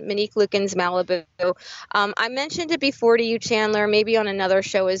in Monique Lukens Malibu. I mentioned it before to you, Chandler, maybe on another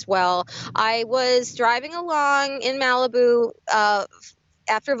show as well. I was driving along in Malibu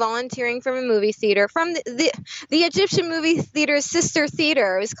after volunteering from a movie theater, from the Egyptian movie theater's sister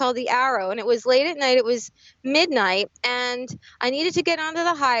theater. It was called The Arrow, and it was late at night. It was midnight, and I needed to get onto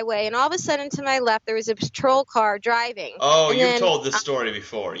the highway, and all of a sudden to my left there was a patrol car driving. Oh, you've told this story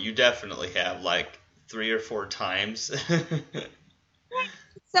before. You definitely have, like 3 or 4 times.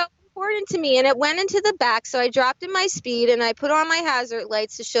 So important to me, and it went into the back, so I dropped in my speed, and I put on my hazard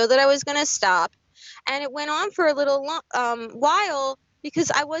lights to show that I was going to stop, and it went on for a little while,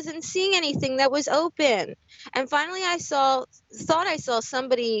 because I wasn't seeing anything that was open. And finally I thought I saw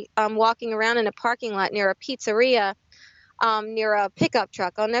somebody walking around in a parking lot near a pizzeria, near a pickup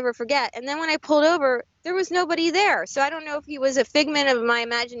truck. I'll never forget. And then when I pulled over, there was nobody there. So I don't know if he was a figment of my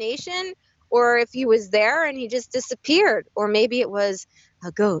imagination or if he was there and he just disappeared, or maybe it was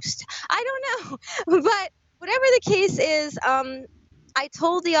a ghost. I don't know. But whatever the case is, I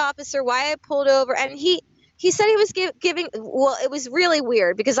told the officer why I pulled over, and he said he was giving, well, it was really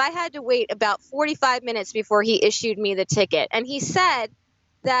weird because I had to wait about 45 minutes before he issued me the ticket. And he said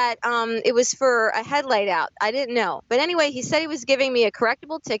that it was for a headlight out. I didn't know. But anyway, he said he was giving me a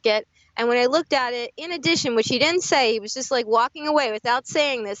correctable ticket. And when I looked at it, in addition, which he didn't say, he was just like walking away without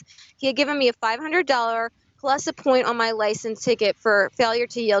saying this, he had given me a $500 plus a point on my license ticket for failure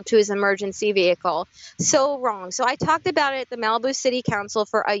to yield to his emergency vehicle. So wrong. So I talked about it at the Malibu City Council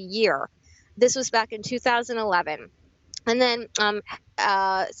for a year. This was back in 2011. And then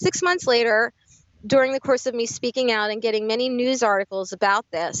 6 months later, during the course of me speaking out and getting many news articles about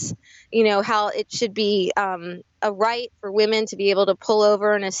this, you know, how it should be a right for women to be able to pull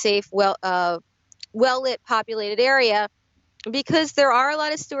over in a safe, well-lit, populated area, because there are a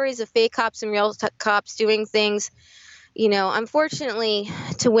lot of stories of fake cops and real cops doing things, you know, unfortunately,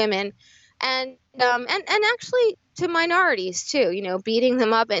 to women. And actually, to minorities too, beating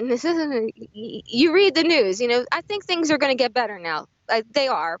them up. And this isn't, you read the news, I think things are going to get better now. They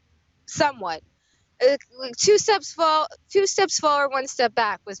are somewhat. Two steps forward, one step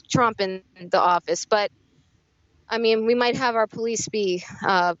back with Trump in the office. But I mean, we might have our police be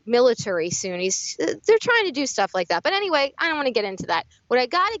military soon. They're trying to do stuff like that. But anyway, I don't want to get into that. What I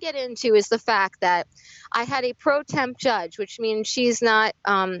got to get into is the fact that I had a pro temp judge, which means she's not,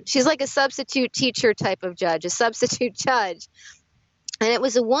 she's like a substitute teacher type of judge, a substitute judge. And it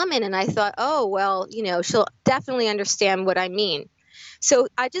was a woman. And I thought, oh, well, she'll definitely understand what I mean. So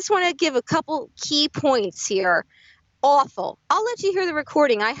I just want to give a couple key points here. Awful. I'll let you hear the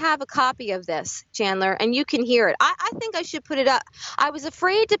recording. I have a copy of this, Chandler, and you can hear it. I think I should put it up. I was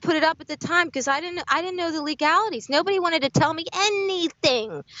afraid to put it up at the time because I didn't know the legalities. Nobody wanted to tell me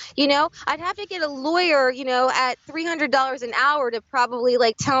anything. I'd have to get a lawyer, at $300 an hour to probably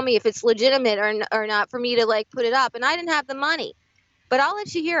tell me if it's legitimate or not for me to put it up. And I didn't have the money, but I'll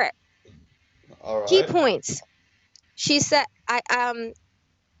let you hear it. All right. Key points. She said, I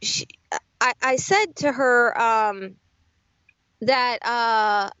said to her,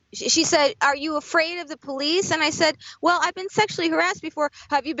 that she said, are you afraid of the police? And I said, well, I've been sexually harassed before.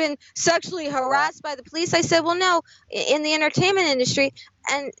 Have you been sexually harassed by the police? I said, well, no, in the entertainment industry.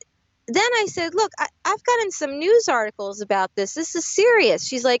 And then I said, look, I've gotten some news articles about this. This is serious.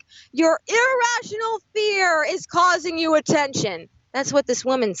 She's like, your irrational fear is causing you attention. That's what this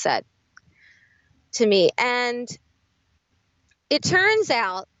woman said to me. And it turns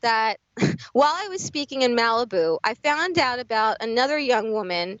out that while I was speaking in Malibu, I found out about another young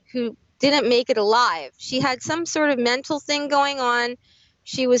woman who didn't make it alive. She had some sort of mental thing going on.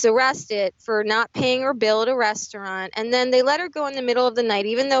 She was arrested for not paying her bill at a restaurant, and then they let her go in the middle of the night,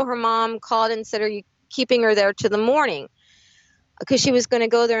 even though her mom called and said, are you keeping her there to the morning? Because she was going to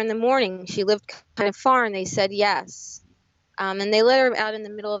go there in the morning. She lived kind of far, and they said yes. And they let her out in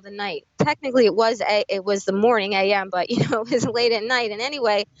the middle of the night. Technically, it was the morning a.m., but it was late at night. And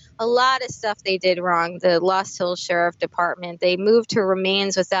anyway, a lot of stuff they did wrong. The Lost Hills Sheriff Department, they moved her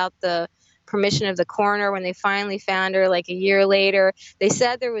remains without the permission of the coroner. When they finally found her, a year later, they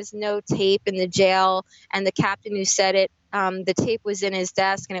said there was no tape in the jail, and the captain who said it, the tape was in his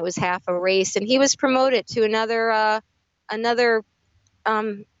desk and it was half erased. And he was promoted to another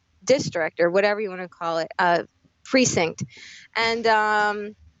district, or whatever you want to call it. Precinct. And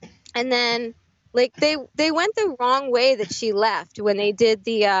then they went the wrong way that she left when they did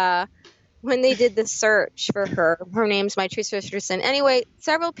the search for her. Her name's Mitrice Richardson. Anyway,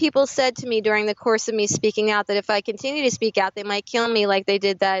 several people said to me during the course of me speaking out that if I continue to speak out, they might kill me like they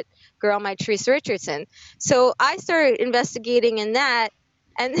did that girl Mitrice Richardson. So I started investigating in that,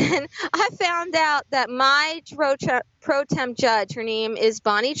 and then I found out that my pro temp judge, her name is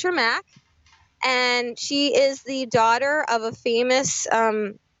Bonnie Tremack. And she is the daughter of a famous,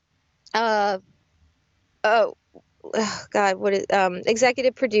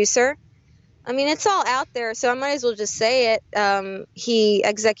 executive producer. I mean, it's all out there, so I might as well just say it. He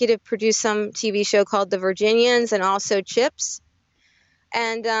executive produced some TV show called The Virginians and also Chips.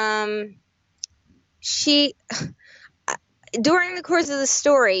 And she, during the course of the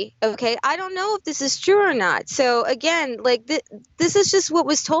story, okay, I don't know if this is true or not. So again, this is just what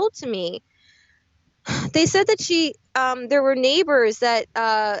was told to me. They said that there were neighbors that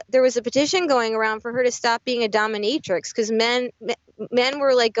there was a petition going around for her to stop being a dominatrix because men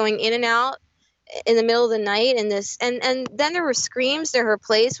were going in and out in the middle of the night, and then there were screams to her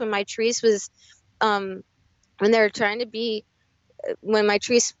place when Mitrice was when they were trying to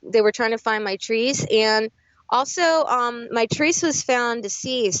find Mitrice, and also Mitrice was found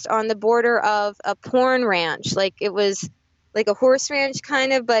deceased on the border of a porn ranch. It was like a horse ranch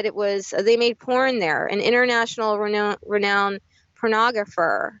kind of, but they made porn there. An international renowned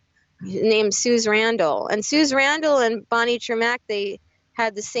pornographer named Suze Randall. And Suze Randall and Bonnie Tremack, they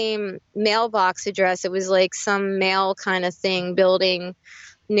had the same mailbox address. It was some mail kind of thing building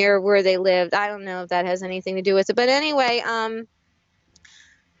near where they lived. I don't know if that has anything to do with it. But anyway,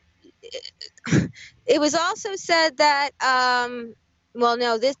 it was also said that,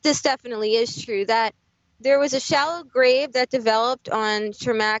 this definitely is true, that there was a shallow grave that developed on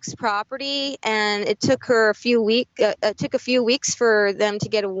Tremack's property, and it took her a few weeks for them to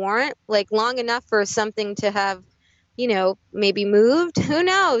get a warrant, long enough for something to have, maybe moved. Who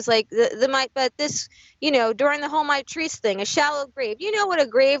knows? But this, during the whole Mitrice thing, a shallow grave. You know what a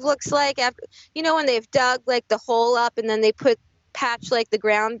grave looks like after, when they've dug the hole up and then they patch the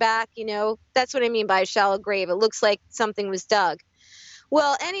ground back. That's what I mean by a shallow grave. It looks like something was dug.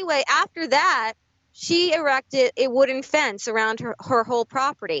 Well, anyway, after that, she erected a wooden fence around her whole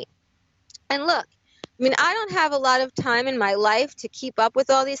property. And look, I mean, I don't have a lot of time in my life to keep up with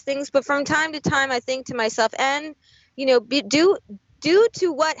all these things, but from time to time I think to myself, and, you know, due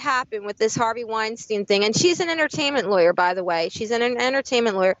to what happened with this Harvey Weinstein thing, and she's an entertainment lawyer, by the way. She's an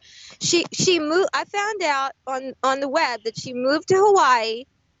entertainment lawyer. She moved. I found out on the web that she moved to Hawaii,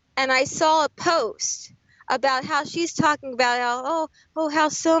 and I saw a post about how she's talking about how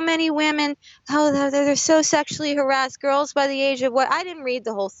so many women, they're so sexually harassed, girls by the age of what? I didn't read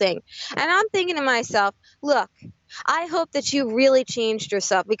the whole thing, and I'm thinking to myself, look, I hope that you really changed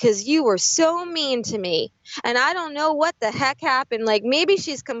yourself, because you were so mean to me, and I don't know what the heck happened. Like, maybe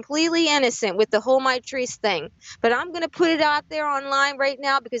she's completely innocent with the whole Mitrice thing, but I'm going to put it out there online right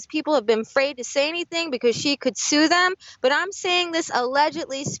now because people have been afraid to say anything because she could sue them. But I'm saying this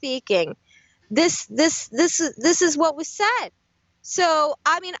allegedly speaking. This is what was said. So,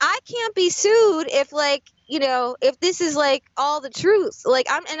 I mean, I can't be sued if, like, you know, if this is like all the truth. Like,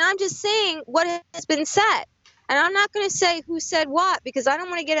 I'm just saying what has been said. And I'm not going to say who said what, because I don't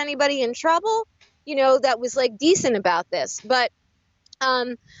want to get anybody in trouble, you know, that was like decent about this. But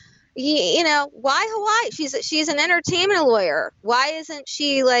you know, why Hawaii? She's an entertainment lawyer. Why isn't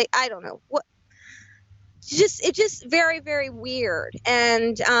she, like, I don't know. What, it's just very, very weird.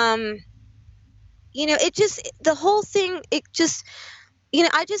 And you know, the whole thing, it just, you know,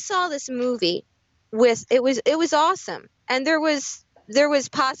 I just saw this movie it was awesome. And there was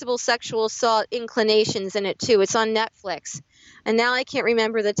possible sexual assault inclinations in it too. It's on Netflix. And now I can't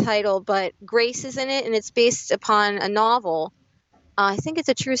remember the title, but Grace is in it, and it's based upon a novel. I think it's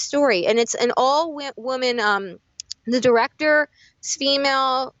a true story, and it's an all-woman, the director is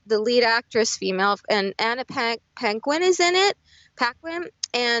female, the lead actress female, and Anna Paquin is in it. Paquin,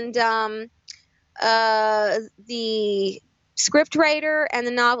 and the scriptwriter and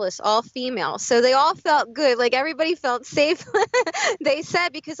the novelist, all female. So they all felt good. Like, everybody felt safe, they said,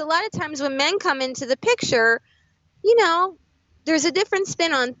 because a lot of times when men come into the picture, you know, there's a different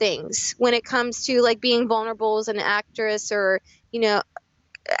spin on things when it comes to, like, being vulnerable as an actress, or, you know,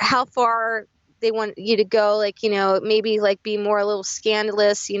 how far they want you to go, like, you know, maybe like be more a little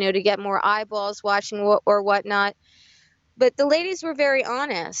scandalous, you know, to get more eyeballs watching or whatnot. But the ladies were very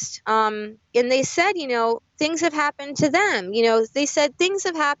honest. And they said, you know, things have happened to them. You know, they said things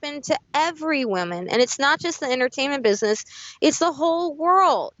have happened to every woman. And it's not just the entertainment business. It's the whole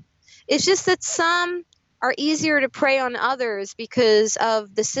world. It's just that some are easier to prey on others because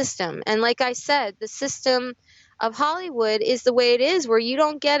of the system. And like I said, the system of Hollywood is the way it is, where you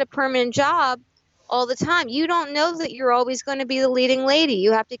don't get a permanent job all the time. You don't know that you're always going to be the leading lady.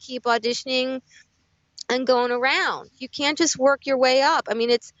 You have to keep auditioning and going around. You can't just work your way up. I mean,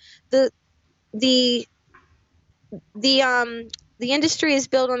 it's the industry is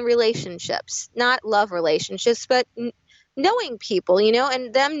built on relationships, not love relationships, but knowing people, you know,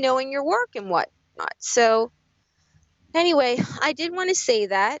 and them knowing your work and whatnot. So anyway, I did want to say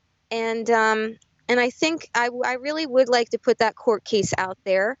that, and I think I really would like to put that court case out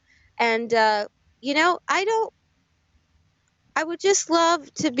there, and you know, I would just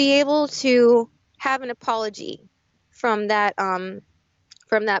love to be able to have an apology from that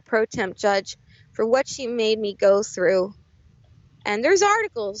pro temp judge for what she made me go through. And there's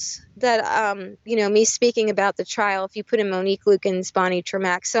articles that you know, me speaking about the trial, if you put in Monique Lukens, Bonnie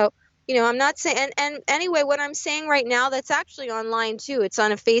Tremack. So, you know, I'm not saying, and anyway, what I'm saying right now, that's actually online too. It's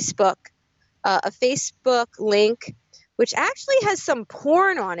on a Facebook link, which actually has some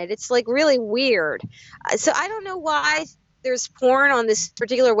porn on it. It's like really weird. So I don't know why there's porn on this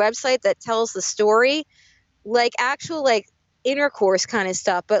particular website that tells the story, like actual, like, intercourse kind of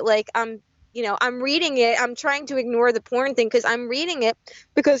stuff. But like, I'm reading it. I'm trying to ignore the porn thing because I'm reading it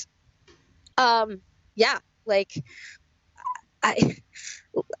because, yeah, like, I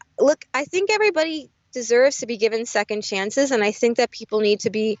think everybody deserves to be given second chances, and I think that people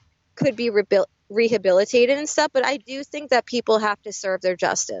could be rehabilitated and stuff. But I do think that people have to serve their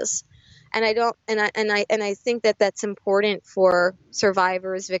justice, and I think that that's important for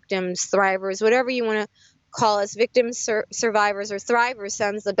survivors, victims, thrivers, whatever you want to call us. Victims, survivors, or thrivers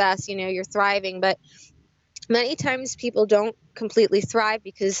sounds the best. You know, you're thriving, but many times people don't completely thrive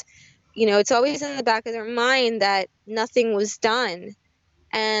because, you know, it's always in the back of their mind that nothing was done.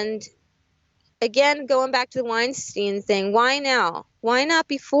 And again, going back to the Weinstein thing, why now? Why not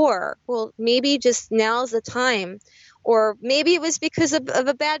before? Well, maybe just now's the time. Or maybe it was because of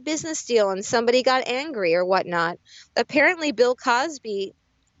a bad business deal and somebody got angry or whatnot. Apparently, Bill Cosby,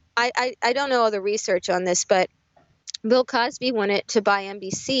 I don't know all the research on this, but Bill Cosby wanted to buy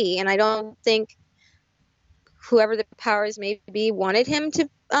NBC, and I don't think whoever the powers may be wanted him to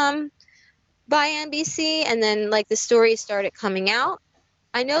buy NBC. And then, like, the story started coming out.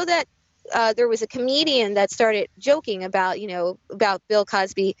 I know that there was a comedian that started joking about, about Bill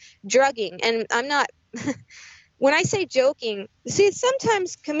Cosby drugging. And I'm not, when I say joking, see,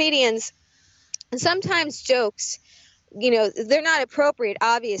 sometimes comedians, sometimes jokes, they're not appropriate,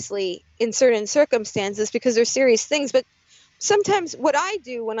 obviously, in certain circumstances because they're serious things. But sometimes what I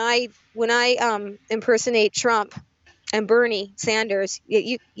do when I impersonate Trump and Bernie Sanders,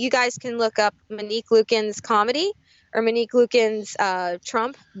 you guys can look up Monique Lucan's comedy or Monique Lucan's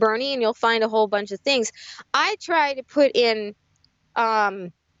Trump, Bernie, and you'll find a whole bunch of things. I try to put in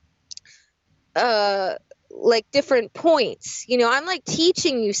like different points. I'm like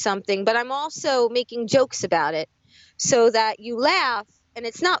teaching you something, but I'm also making jokes about it so that you laugh, and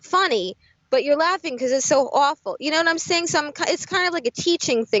it's not funny, but you're laughing because it's so awful. You know what I'm saying? So it's kind of like a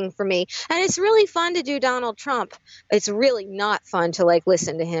teaching thing for me. And it's really fun to do Donald Trump. It's really not fun to like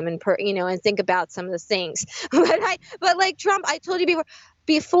listen to him and think about some of the things. But like Trump, I told you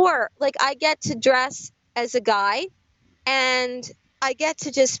before, like I get to dress as a guy and I get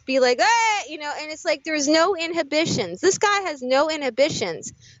to just be like, hey, and it's like there's no inhibitions. This guy has no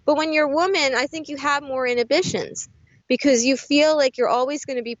inhibitions. But when you're a woman, I think you have more inhibitions because you feel like you're always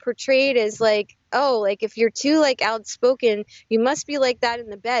going to be portrayed as like, oh, like if you're too like outspoken, you must be like that in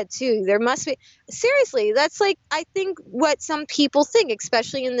the bed too. There must be, seriously, that's like, I think what some people think,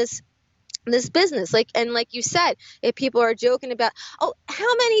 especially in this business. Like you said, if people are joking about, oh,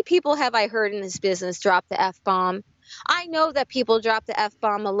 how many people have I heard in this business drop the F-bomb? I know that people drop the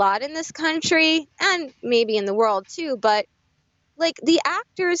F-bomb a lot in this country and maybe in the world too, but like the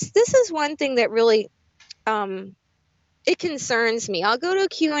actors, this is one thing that really, it concerns me. I'll go to a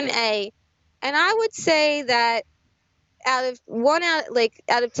Q&A and I would say that out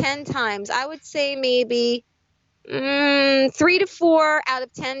of 10 times, I would say maybe 3 to 4 out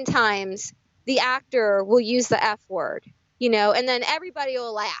of 10 times the actor will use the F word, and then everybody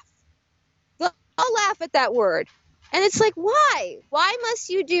will laugh. They'll laugh at that word. And it's like, why? Why must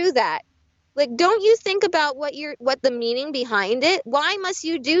you do that? Like, don't you think about what the meaning behind it? Why must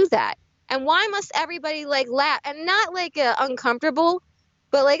you do that? And why must everybody like laugh and not like uncomfortable,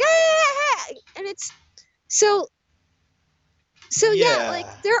 but like, ah! And it's so yeah,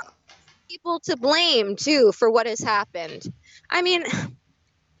 like there are people to blame too for what has happened. I mean,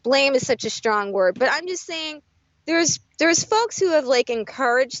 blame is such a strong word, but I'm just saying there's folks who have like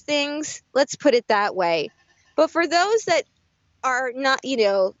encouraged things. Let's put it that way. But for those that are not,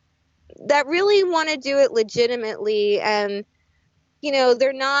 that really want to do it legitimately and,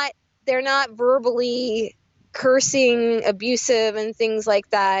 they're not verbally cursing, abusive and things like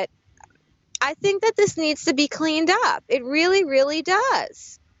that, I think that this needs to be cleaned up. It really, really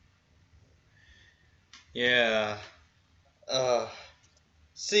does. Yeah.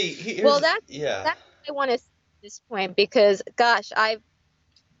 See, well, that's what I want to say at this point because, gosh,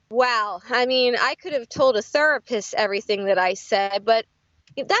 wow. I mean, I could have told a therapist everything that I said, but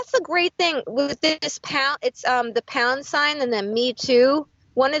that's the great thing with this pound. It's the pound sign and then Me Too.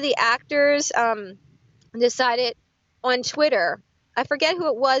 One of the actors decided on Twitter, I forget who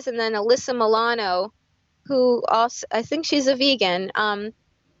it was, and then Alyssa Milano, who also, I think she's a vegan,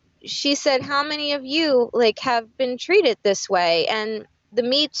 she said, how many of you like have been treated this way? And the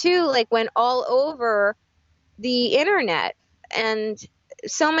Me Too like went all over the internet, and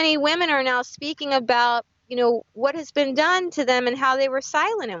so many women are now speaking about, what has been done to them and how they were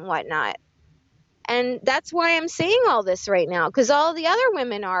silent and whatnot. And that's why I'm saying all this right now, because all the other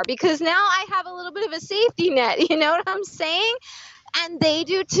women are, because now I have a little bit of a safety net, you know what I'm saying? And they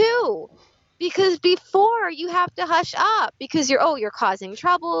do too. Because before you have to hush up because you're causing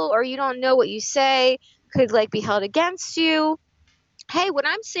trouble or you don't know what you say could like be held against you. Hey, what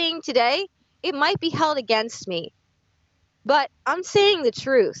I'm saying today, it might be held against me, but I'm saying the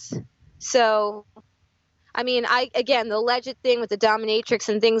truth. So, I mean, the alleged thing with the dominatrix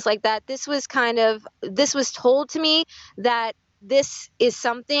and things like that, this was told to me that this is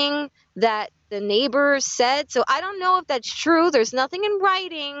something that the neighbors said. So I don't know if that's true. There's nothing in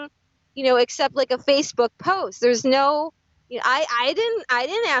writing, except like a Facebook post. There's no, I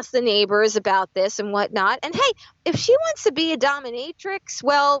didn't ask the neighbors about this and whatnot. And hey, if she wants to be a dominatrix,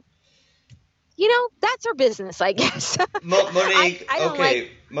 well, that's her business, I guess. Monique,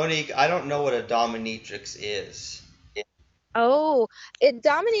 Monique, I don't know what a dominatrix is. Oh,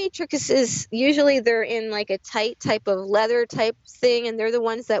 dominatrix is usually they're in like a tight type of leather type thing, and they're the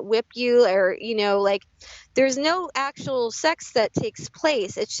ones that whip you, or like there's no actual sex that takes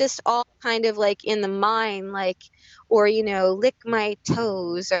place. It's just all kind of like in the mind, like, or lick my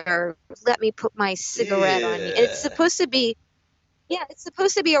toes or let me put my cigarette on you. It's supposed to be. Yeah, it's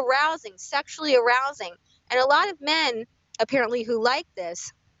supposed to be arousing, sexually arousing. And a lot of men, apparently, who like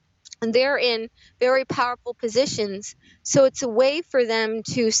this, and they're in very powerful positions. So it's a way for them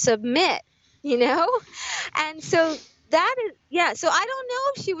to submit, And so that is, yeah. So I don't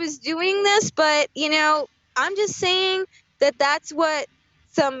know if she was doing this, but, I'm just saying that that's what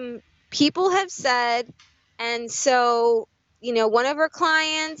some people have said. And so, one of her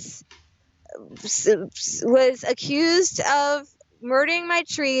clients was accused of murdering my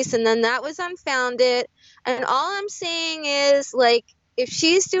trees, and then that was unfounded. And all I'm saying is, like, if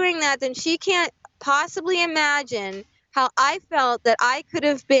she's doing that, then she can't possibly imagine how I felt that I could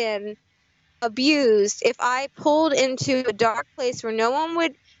have been abused if I pulled into a dark place where no one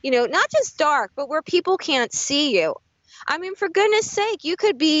would, not just dark, but where people can't see you. I mean, for goodness sake, you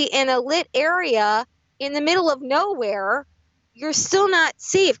could be in a lit area in the middle of nowhere. You're still not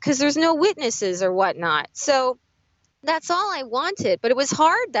safe because there's no witnesses or whatnot. So that's all I wanted. But it was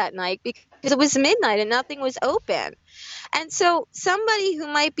hard that night because it was midnight and nothing was open. And so somebody who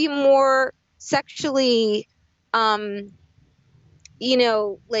might be more sexually, like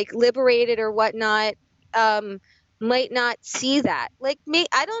liberated or whatnot, might not see that. Like me,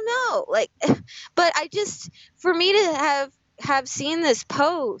 I don't know. Like, but for me to have seen this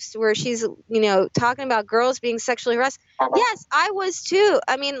post where she's, talking about girls being sexually harassed. Yes, I was too.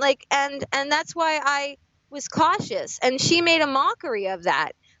 I mean, like, and that's why I was cautious. And she made a mockery of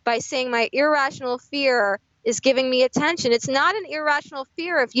that by saying my irrational fear is giving me attention. It's not an irrational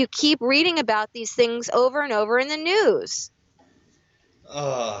fear if you keep reading about these things over and over in the news.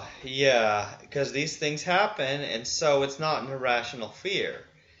 Yeah, because these things happen, and so it's not an irrational fear.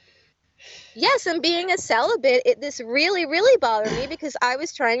 Yes, and being a celibate, this really, really bothered me because I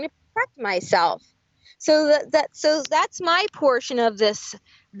was trying to protect myself. So that's my portion of this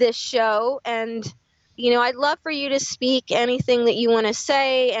show, and I'd love for you to speak anything that you want to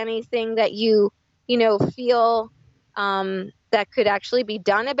say, anything that you feel that could actually be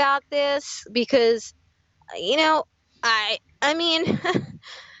done about this, because I mean,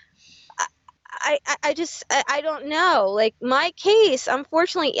 I don't know. Like, my case,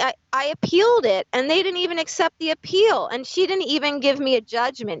 unfortunately, I appealed it, and they didn't even accept the appeal. And she didn't even give me a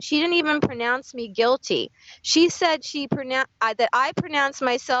judgment. She didn't even pronounce me guilty. She said that I pronounced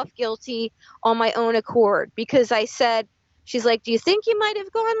myself guilty on my own accord because I said, she's like, do you think you might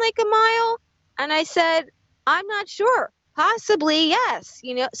have gone like a mile? And I said, I'm not sure. Possibly, yes.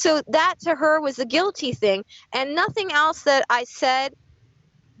 So that to her was a guilty thing, and nothing else that I said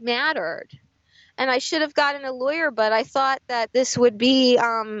mattered. And I should have gotten a lawyer, but I thought that this would be,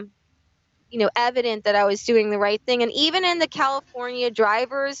 evident that I was doing the right thing. And even in the California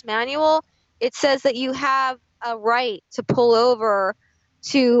driver's manual, it says that you have a right to pull over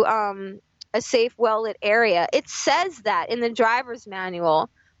to a safe, well-lit area. It says that in the driver's manual,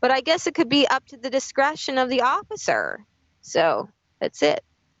 but I guess it could be up to the discretion of the officer. So that's it.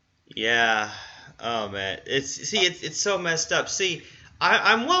 Yeah. Oh man, it's so messed up. See,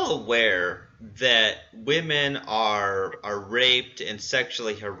 I'm well aware that women are raped and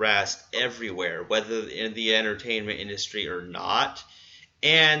sexually harassed everywhere, whether in the entertainment industry or not.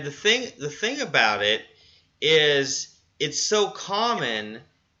 And the thing about it is, it's so common,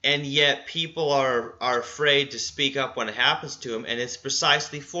 and yet people are afraid to speak up when it happens to them. And it's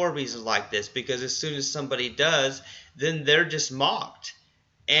precisely for reasons like this, because as soon as somebody does, then they're just mocked.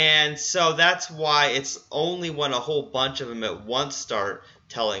 And so that's why it's only when a whole bunch of them at once start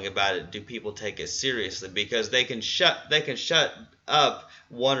telling about it do people take it seriously, because they can shut up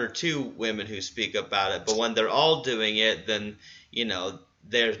one or two women who speak about it, but when they're all doing it, then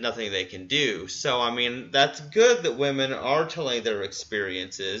there's nothing they can do. So I mean, that's good that women are telling their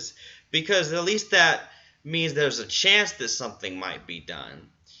experiences, because at least that means there's a chance that something might be done.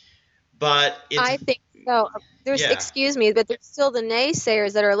 But I think so. Excuse me, but there's still the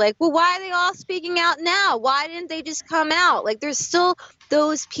naysayers that are like, well, why are they all speaking out now? Why didn't they just come out? Like, there's still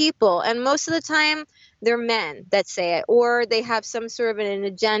those people, and most of the time they're men that say it, or they have some sort of an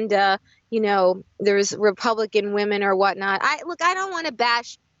agenda. There's Republican women or whatnot. I don't want to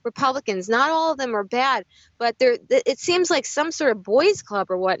bash Republicans. Not all of them are bad, but it seems like some sort of boys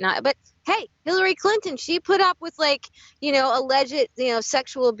club or whatnot. But hey, Hillary Clinton, she put up with alleged,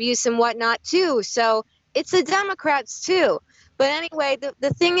 sexual abuse and whatnot too. So it's the Democrats too. But anyway,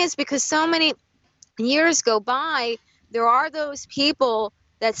 the thing is, because so many years go by, there are those people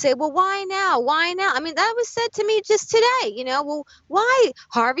that say, well, why now? Why now? I mean, that was said to me just today, well, why?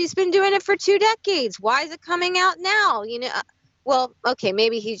 Harvey's been doing it for 2 decades. Why is it coming out now? Well, okay,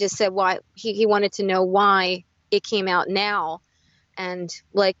 maybe he just said why he wanted to know why it came out now. And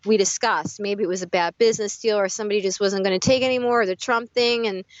like we discussed, maybe it was a bad business deal, or somebody just wasn't going to take anymore, or the Trump thing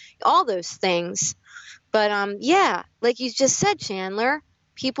and all those things. But yeah, like you just said, Chandler,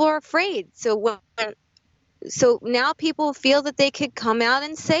 people are afraid. So now people feel that they could come out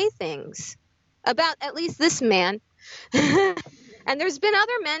and say things about at least this man. And there's been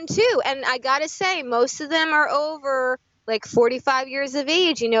other men too. And I got to say, most of them are over like 45 years of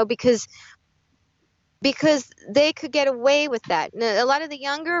age, because they could get away with that. Now, a lot of the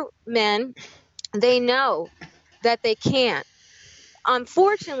younger men, they know that they can't.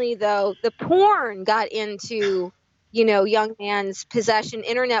 Unfortunately, though, the porn got into, young man's possession,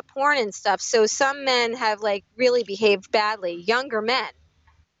 internet porn and stuff. So some men have like really behaved badly, younger men.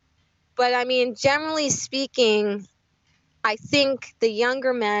 But I mean, generally speaking, I think the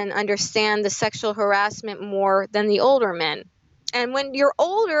younger men understand the sexual harassment more than the older men. And when you're an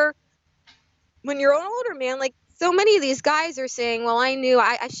older man, like so many of these guys are saying, well, I knew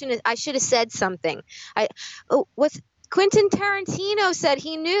I should have said something. Quentin Tarantino said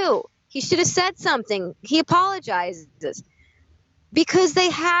he knew. He should have said something. He apologizes because they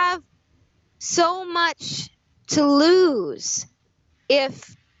have so much to lose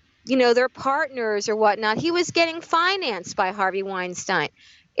if, their partners or whatnot. He was getting financed by Harvey Weinstein.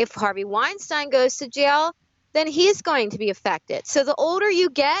 If Harvey Weinstein goes to jail, then he's going to be affected. So the older you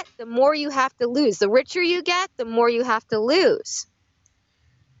get, the more you have to lose. The richer you get, the more you have to lose.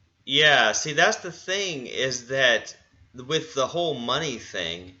 Yeah, see, that's the thing, is that with the whole money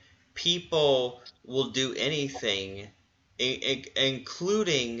thing, people will do anything,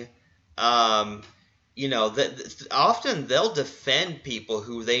 including, often they'll defend people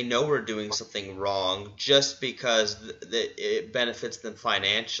who they know are doing something wrong just because it benefits them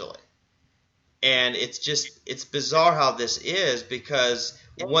financially. And it's bizarre how this is, because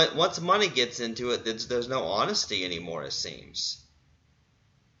once money gets into it, there's no honesty anymore, it seems.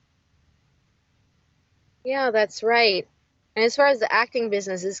 Yeah, that's right. And as far as the acting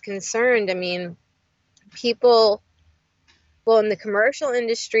business is concerned, I mean, people, well, in the commercial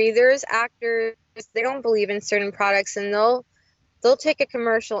industry, there's actors, they don't believe in certain products, and they'll take a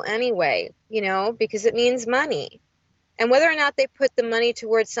commercial anyway, because it means money. And whether or not they put the money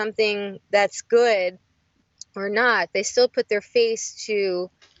towards something that's good or not, they still put their face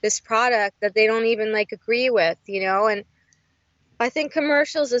to this product that they don't even agree with, and I think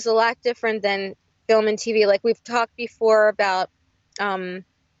commercials is a lot different than film and TV. Like we've talked before about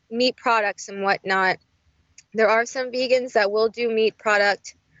meat products and whatnot. There are some vegans that will do meat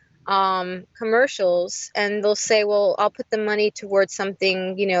product commercials, and they'll say, well, I'll put the money towards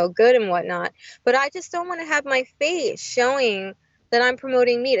something, good and whatnot. But I just don't want to have my face showing that I'm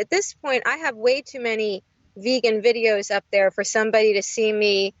promoting meat. At this point, I have way too many vegan videos up there for somebody to see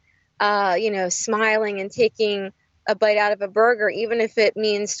me, smiling and taking a bite out of a burger, even if it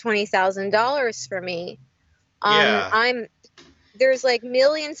means $20,000 for me. Yeah. There's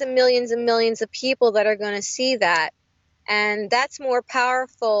millions and millions and millions of people that are going to see that. And that's more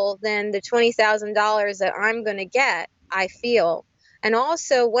powerful than the $20,000 that I'm going to get, I feel. And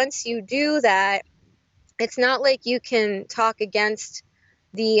also, once you do that, it's not like you can talk against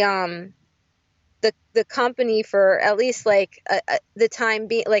the company for at least the time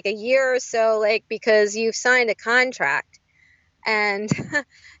being, a year or so, because you've signed a contract, and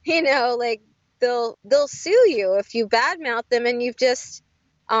they'll sue you if you badmouth them, and you've just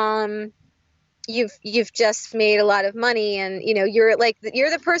made a lot of money, and you're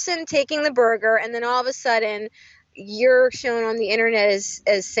the person taking the burger, and then all of a sudden you're shown on the internet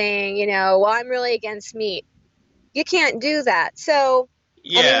as saying, well, I'm really against meat. You can't do that. So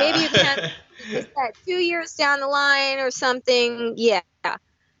yeah. I mean, maybe you can 2 years down the line or something, yeah,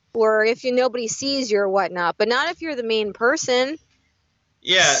 or if nobody sees you or whatnot, but not if you're the main person.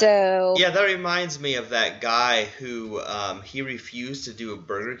 Yeah. So yeah, that reminds me of that guy who he refused to do a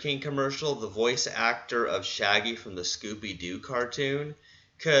Burger King commercial, the voice actor of Shaggy from the Scooby-Doo cartoon,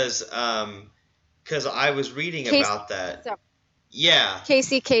 because I was reading about that. Yeah.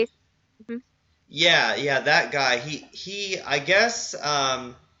 Casey. Mm-hmm. Yeah, that guy. He I guess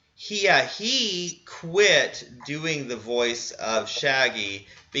he quit doing the voice of Shaggy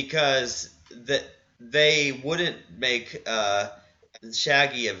because they wouldn't make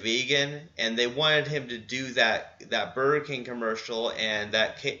Shaggy a vegan, and they wanted him to do that Burger King commercial, and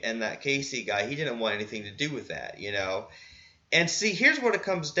that Casey guy, he didn't want anything to do with that, And see, here's what it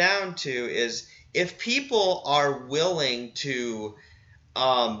comes down to is if people are willing to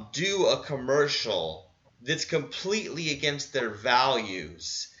do a commercial that's completely against their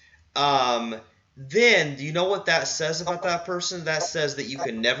values, then do you know what that says about that person? That says that you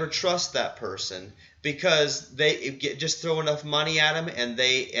can never trust that person, because they just throw enough money at them, and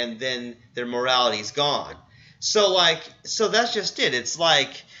then their morality's gone. So that's just it. It's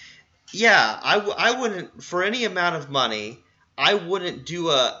yeah, I wouldn't, for any amount of money, I wouldn't do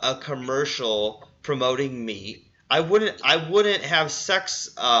a commercial promoting meat. I wouldn't have sex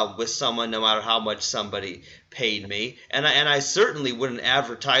with someone no matter how much somebody paid me, and I certainly wouldn't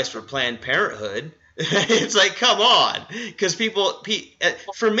advertise for Planned Parenthood. It's like, come on, because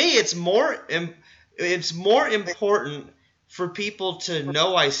for me, it's more important for people to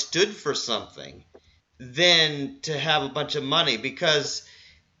know I stood for something than to have a bunch of money, because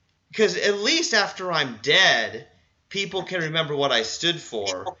at least after I'm dead, people can remember what I stood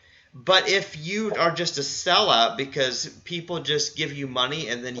for. But if you are just a sellout because people just give you money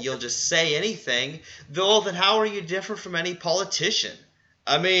and then you'll just say anything, well, then how are you different from any politician?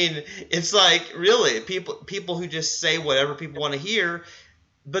 I mean, it's like, really, people who just say whatever people want to hear,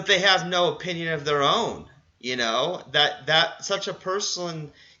 but they have no opinion of their own. That such a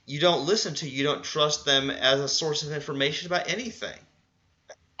person you don't listen to, you don't trust them as a source of information about anything.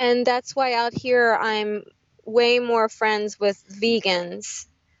 And that's why out here I'm way more friends with vegans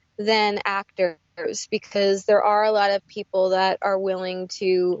than actors, because there are a lot of people that are willing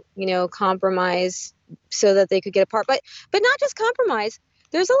to, compromise so that they could get a part. But not just compromise.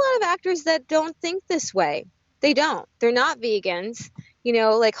 There's a lot of actors that don't think this way. They don't. They're not vegans.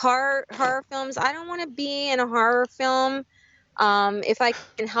 Like horror films. I don't want to be in a horror film if I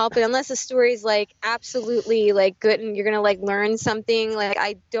can help it, unless the story's like absolutely like good and you're gonna like learn something. Like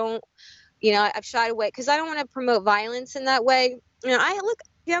I don't, I've shied away because I don't want to promote violence in that way.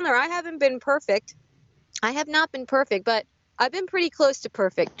 Chandler, I haven't been perfect. I have not been perfect, but I've been pretty close to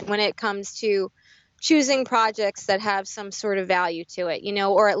perfect when it comes to choosing projects that have some sort of value to it,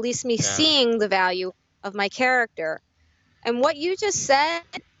 or at least me seeing the value of my character. And what you just said,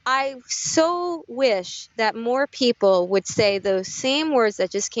 I so wish that more people would say those same words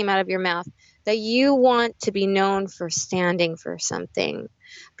that just came out of your mouth, that you want to be known for standing for something.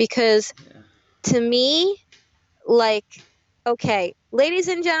 Because to me, like, okay, ladies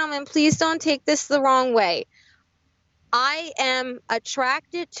and gentlemen, please don't take this the wrong way. I am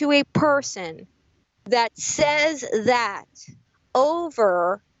attracted to a person that says that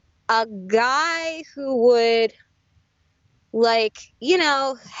over a guy who would, like,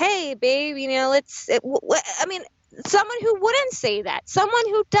 hey, babe, someone who wouldn't say that, someone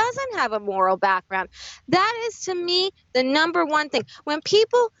who doesn't have a moral background. That is, to me, the number one thing. When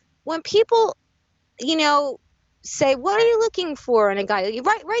people, say, what are you looking for in a guy? You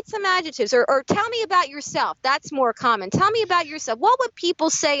write some adjectives or tell me about yourself. That's more common. Tell me about yourself. What would people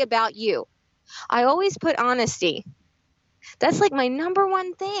say about you? I always put honesty. That's like my number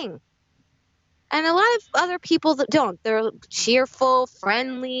one thing. And a lot of other people that don't. They're cheerful,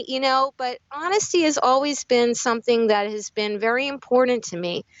 friendly, but honesty has always been something that has been very important to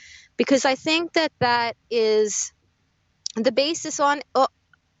me, because I think that is the basis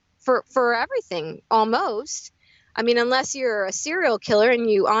for everything, almost. I mean, unless you're a serial killer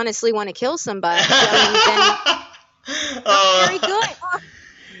and you honestly want to kill somebody, then very good.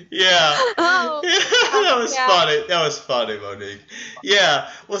 Yeah. That was funny. That was funny, Monique. Yeah.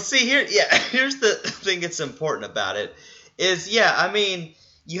 Well, see, here's the thing that's important about it is, you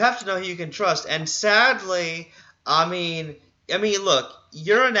have to know who you can trust. And sadly, look,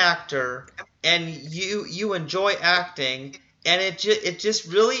 you're an actor and you enjoy acting, and it just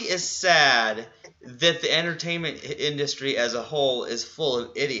really is sad that the entertainment industry as a whole is full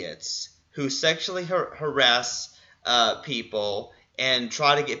of idiots who sexually harass people and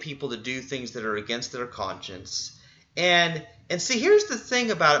try to get people to do things that are against their conscience. And see, here's the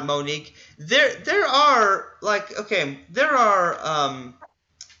thing about it, Monique. There are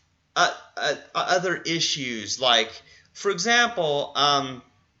other issues, like, for example,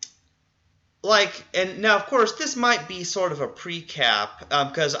 and now, of course, this might be sort of a pre-cap,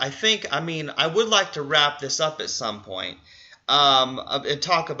 because I would like to wrap this up at some point, and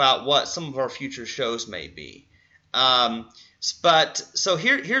talk about what some of our future shows may be. But so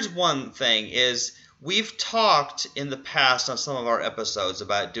here's one thing is, we've talked in the past on some of our episodes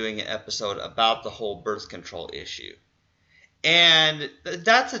about doing an episode about the whole birth control issue. And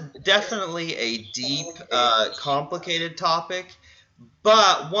that's definitely a deep, complicated topic.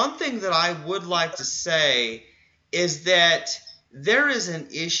 But one thing that I would like to say is that there is an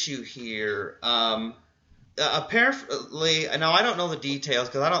issue here. Apparently, now I don't know the details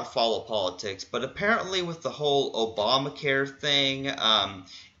because I don't follow politics, but apparently with the whole Obamacare thing,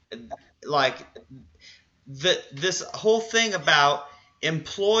 this whole thing about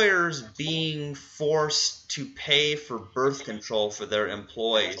employers being forced to pay for birth control for their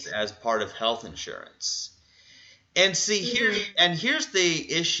employees as part of health insurance. And see, here's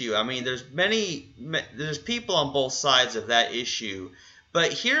the issue. I mean, there's people on both sides of that issue,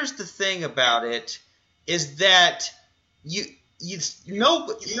 but here's the thing about it is that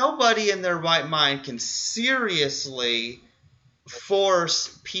nobody in their right mind can seriously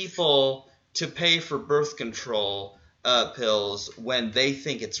force people to pay for birth control pills when they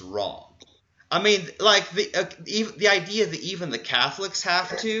think it's wrong. I mean, like the idea that even the Catholics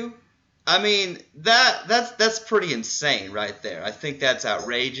have to. I mean, that's pretty insane right there. I think that's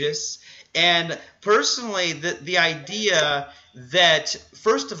outrageous. And personally, the idea that,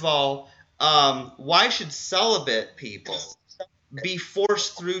 first of all, why should celibate people be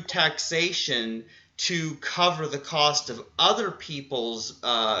forced through taxation to cover the cost of other people's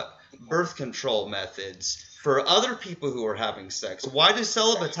birth control methods for other people who are having sex? Why do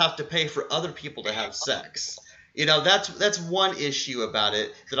celibates have to pay for other people to have sex? You know, that's one issue about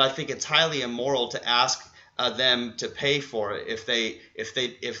it, that I think it's highly immoral to ask them to pay for it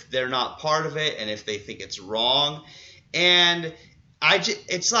if they're not part of it and if they think it's wrong. And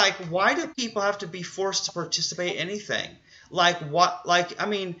it's like, why do people have to be forced to participate in anything? Like what? Like, I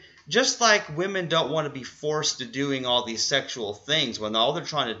mean, just like women don't want to be forced to doing all these sexual things when all they're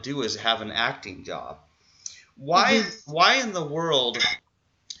trying to do is have an acting job. Why in the world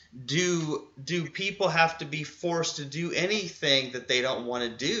do people have to be forced to do anything that they don't want to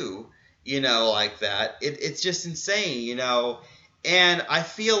do? You know, like that. It's just insane, you know. And I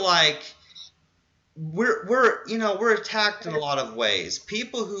feel like we're attacked in a lot of ways.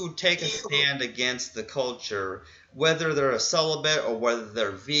 People who take a stand against the culture, whether they're a celibate or whether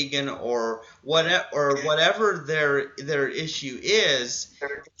they're vegan or whatever their issue is,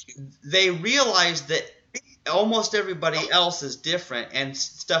 they realize that almost everybody else is different and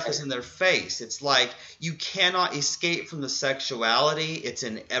stuff is in their face. It's like you cannot escape from the sexuality. It's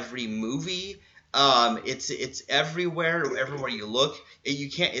in every movie. It's everywhere you look.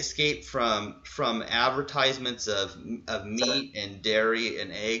 You can't escape from advertisements of meat and dairy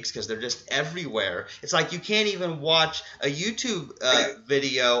and eggs, because they're just everywhere. It's like you can't even watch a YouTube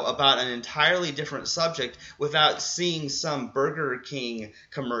video about an entirely different subject without seeing some Burger King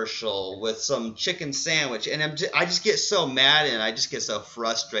commercial with some chicken sandwich. And I just get so mad and I just get so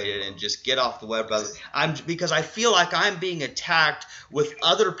frustrated and just get off the web, because I feel like I'm being attacked with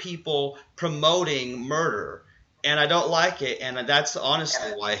other people promoting murder, and I don't like it, and that's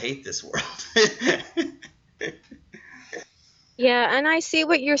honestly why I hate this world. Yeah, and I see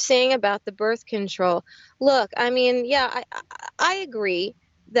what you're saying about the birth control. Look, I mean, yeah, I agree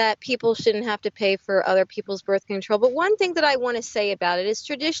that people shouldn't have to pay for other people's birth control, but one thing that I want to say about it is,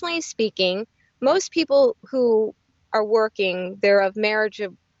 traditionally speaking, most people who are working, they're of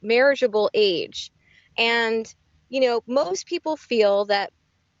marriageable age, and most people feel that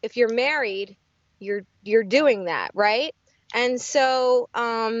if you're married, you're doing that, right? And so,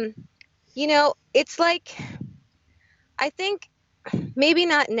 it's like, I think maybe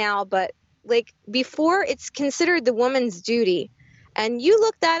not now, but like before, it's considered the woman's duty. And you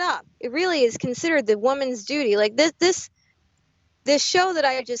look that up. It really is considered the woman's duty. Like this show that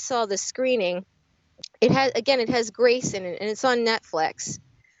I just saw, the screening, it has Grace in it, and it's on Netflix.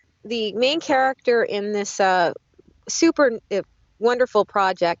 The main character in this super wonderful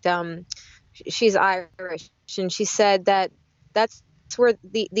project, she's Irish, and she said that's where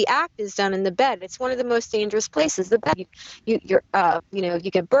the act is done in the bed. It's one of the most dangerous places, the bed. You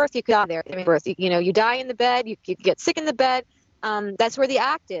give birth, you die there. Birth, you die in the bed, you get sick in the bed. That's where the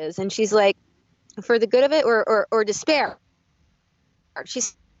act is. And she's like, for the good of it or despair. She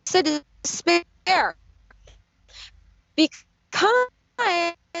said despair, because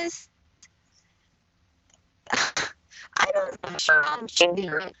I don't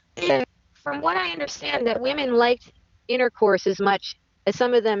know. From what I understand, that women liked intercourse as much as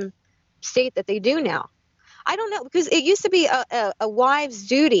some of them state that they do now. I don't know, because it used to be a wife's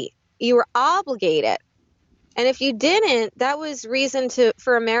duty. You were obligated. And if you didn't, that was reason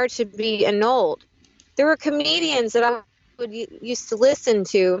for a marriage to be annulled. There were comedians that I used to listen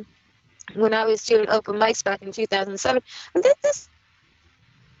to when I was doing open mics back in 2007. And this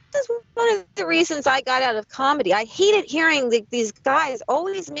is one of the reasons I got out of comedy. I hated hearing these guys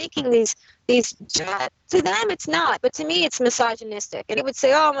always making these to them it's not, but to me it's misogynistic. And he would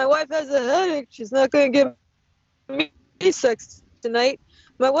say, "Oh, my wife has a headache. She's not going to give me sex tonight.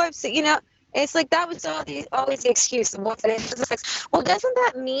 My wife's, it's like that was always the excuse. Well, doesn't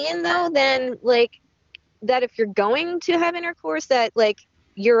that mean though then, like, that if you're going to have intercourse, that like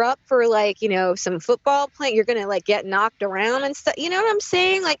you're up for like, some football playing, you're going to like get knocked around and stuff. You know what I'm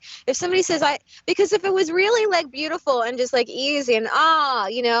saying? Like if somebody says because if it was really like beautiful and just like easy and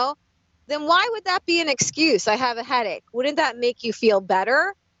then why would that be an excuse? I have a headache. Wouldn't that make you feel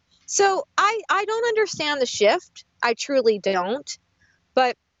better? So I don't understand the shift. I truly don't.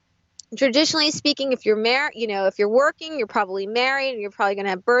 But traditionally speaking, if you're married, if you're working, you're probably married and you're probably going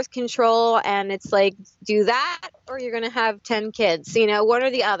to have birth control, and it's like, do that or you're going to have 10 kids, one or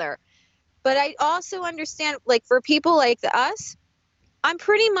the other. But I also understand, like, for people like us, I'm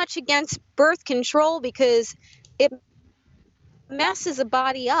pretty much against birth control because it messes a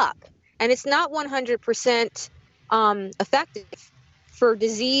body up and it's not 100% effective for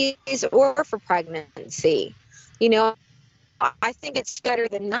disease or for pregnancy. I think it's better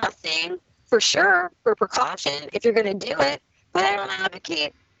than nothing, for sure, for precaution if you're going to do it. But I don't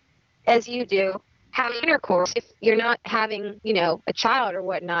advocate, as you do, having intercourse if you're not having, a child or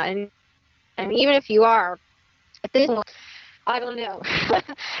whatnot. And even if you are, at this point, I don't know.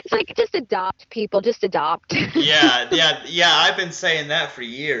 It's like, just adopt, people. Just adopt. Yeah. I've been saying that for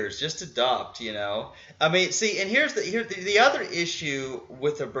years. Just adopt. I mean, see, and here's the other issue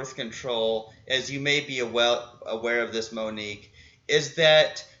with the birth control, as you may be aware of this, Monique, is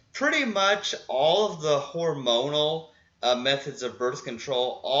that pretty much all of the hormonal methods of birth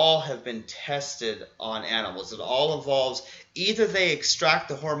control all have been tested on animals. It all involves either they extract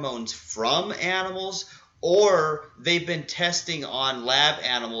the hormones from animals, or they've been testing on lab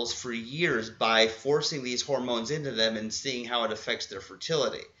animals for years by forcing these hormones into them and seeing how it affects their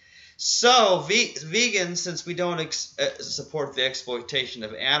fertility. So vegans, since we don't support the exploitation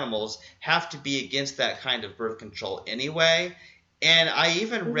of animals, have to be against that kind of birth control anyway. And I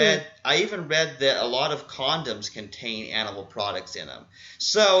even read that a lot of condoms contain animal products in them.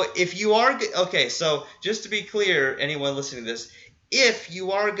 So if you are okay, so just to be clear, anyone listening to this, if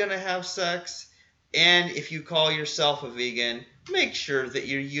you are going to have sex, and if you call yourself a vegan, make sure that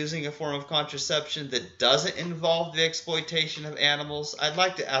you're using a form of contraception that doesn't involve the exploitation of animals. I'd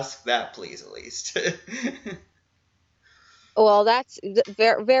like to ask that, please, at least. Well, that's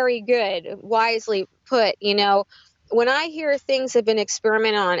very, very good. Wisely put. When I hear things have been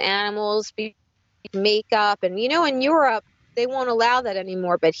experimented on animals, makeup, and, in Europe, they won't allow that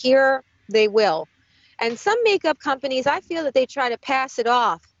anymore, but here they will. And some makeup companies, I feel that they try to pass it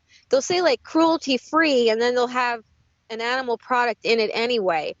off. They'll say, like, cruelty-free, and then they'll have an animal product in it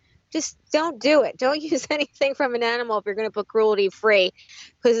anyway. Just don't do it. Don't use anything from an animal if you're going to put cruelty-free,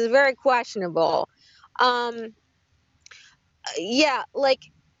 because it's very questionable. Yeah, like,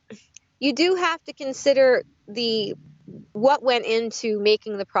 you do have to consider what went into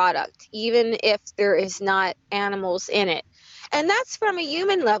making the product, even if there is not animals in it. And that's from a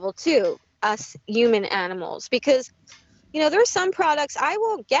human level, too, us human animals, because there's some products I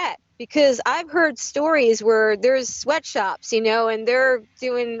won't get because I've heard stories where there's sweatshops, and they're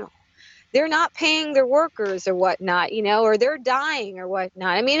not paying their workers or whatnot, or they're dying or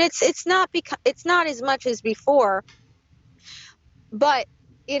whatnot. I mean, it's not as much as before, but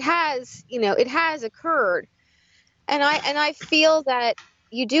it has occurred. And I feel that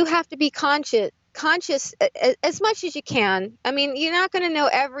you do have to be conscious as much as you can. I mean, you're not going to know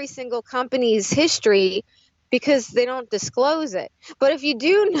every single company's history because they don't disclose it. But if you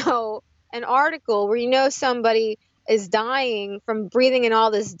do know an article where somebody is dying from breathing in all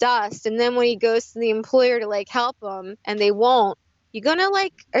this dust, and then when he goes to the employer to help them and they won't,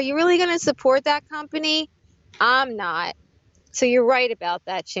 are you really going to support that company? I'm not. So you're right about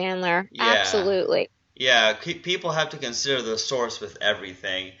that, Chandler. Yeah. Absolutely. Yeah, people have to consider the source with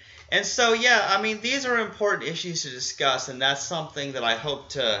everything. And so, I mean, these are important issues to discuss, and that's something that I hope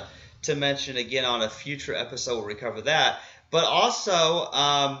to mention again on a future episode where we cover that. But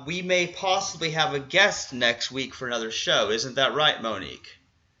also, we may possibly have a guest next week for another show. Isn't that right, Monique?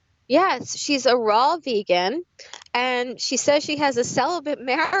 Yes, she's a raw vegan, and she says she has a celibate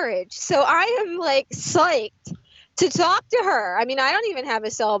marriage. So I am psyched to talk to her. I mean, I don't even have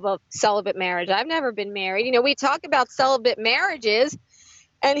a celibate marriage. I've never been married. We talk about celibate marriages,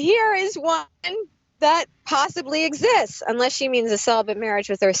 and here is one that possibly exists, unless she means a celibate marriage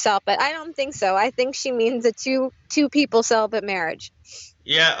with herself. But I don't think so. I think she means a two people celibate marriage.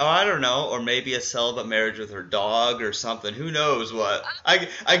 Yeah, I don't know, or maybe a celibate marriage with her dog or something. Who knows what?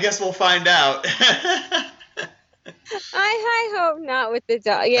 I guess we'll find out. I hope not with the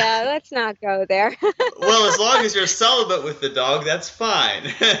dog. Yeah, let's not go there. Well, as long as you're celibate with the dog, that's fine.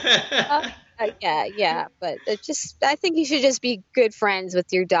 Yeah, but I think you should just be good friends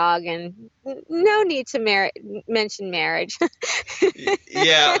with your dog, and no need to mention marriage.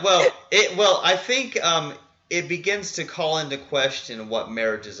 Yeah, well, I think it begins to call into question what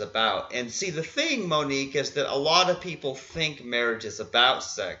marriage is about. And see, the thing, Monique, is that a lot of people think marriage is about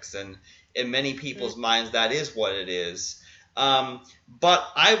sex, and in many people's minds, that is what it is. But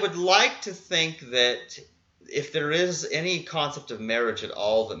I would like to think that if there is any concept of marriage at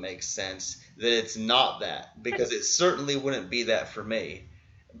all that makes sense, that it's not that, because it certainly wouldn't be that for me.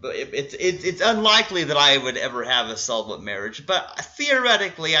 But it's unlikely that I would ever have a celibate marriage. But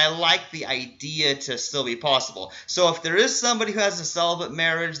theoretically, I like the idea to still be possible. So if there is somebody who has a celibate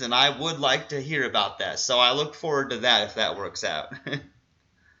marriage, then I would like to hear about that. So I look forward to that if that works out.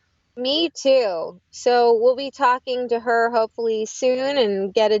 Me too. So we'll be talking to her hopefully soon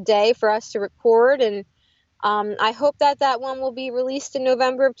and get a day for us to record. And I hope that one will be released in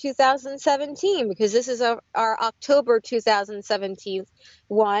November of 2017, because this is our October 2017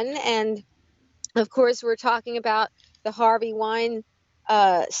 one. And of course, we're talking about the Harvey Weinstein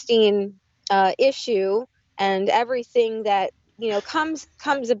issue and everything that comes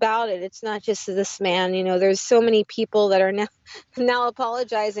about it. It's not just this man. There's so many people that are now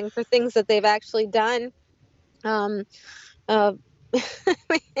apologizing for things that they've actually done. I'm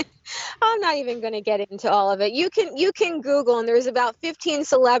not even going to get into all of it. You can Google, and there's about 15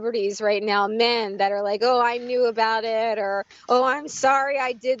 celebrities right now, men, that are like, oh, I knew about it, or, oh, I'm sorry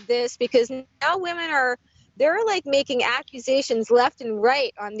I did this, because now women they're like making accusations left and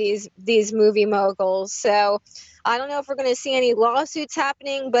right on these movie moguls. So I don't know if we're going to see any lawsuits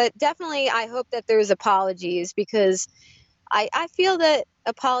happening, but definitely I hope that there's apologies, because I feel that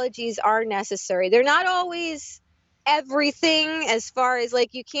apologies are necessary. They're not always everything, as far as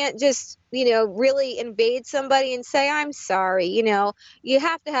like, you can't just really invade somebody and say I'm sorry. You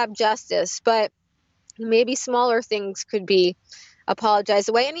have to have justice, but maybe smaller things could be apologized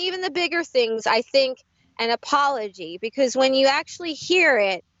away, and even the bigger things, I think an apology, because when you actually hear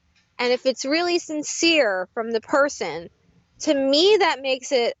it, and if it's really sincere from the person, to me that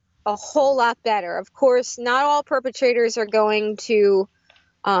makes it a whole lot better. Of course, not all perpetrators are going to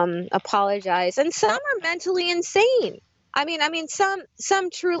apologize, and some are mentally insane. I mean, some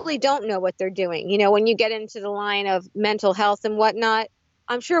truly don't know what they're doing. When you get into the line of mental health and whatnot,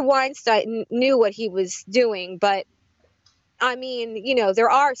 I'm sure Weinstein knew what he was doing, but I mean,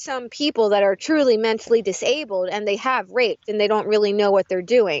 there are some people that are truly mentally disabled, and they have raped, and they don't really know what they're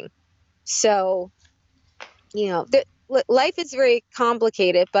doing. So, life is very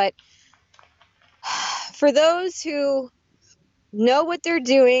complicated, but for those who know what they're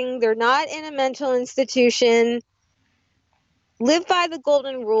doing, they're not in a mental institution, live by the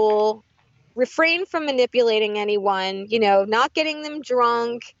golden rule, refrain from manipulating anyone, not getting them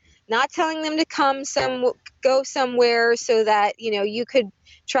drunk, not telling them to go somewhere so that, you could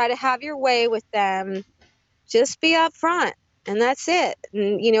try to have your way with them. Just be upfront, and that's it.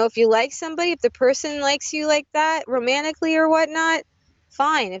 And, if you like somebody, if the person likes you like that, romantically or whatnot,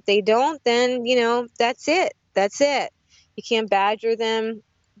 fine. If they don't, then, that's it. That's it. You can't badger them.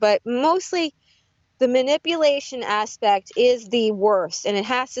 But mostly the manipulation aspect is the worst, and it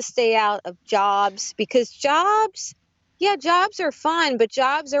has to stay out of jobs, because jobs are fun, but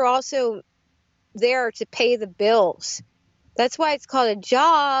jobs are also there to pay the bills. That's why it's called a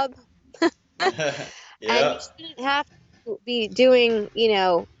job. Yeah. And you shouldn't have to be doing,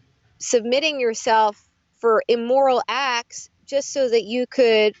 submitting yourself for immoral acts just so that you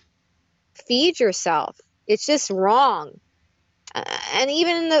could feed yourself. It's just wrong. And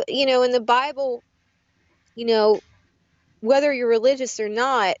even in the Bible, whether you're religious or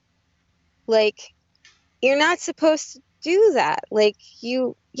not, like, you're not supposed to do that. Like,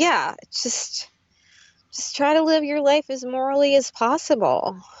 just try to live your life as morally as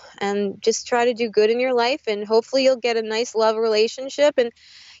possible, and just try to do good in your life, and hopefully you'll get a nice love relationship. And,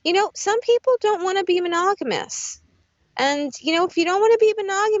 some people don't want to be monogamous. And, if you don't want to be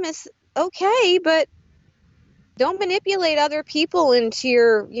monogamous, okay, but don't manipulate other people into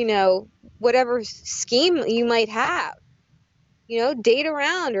your, whatever scheme you might have. Date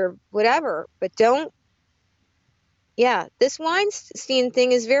around or whatever, but don't. Yeah, this Weinstein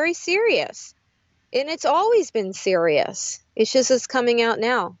thing is very serious, and it's always been serious. It's just it's coming out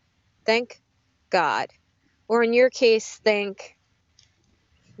now. Thank God. Or in your case, thank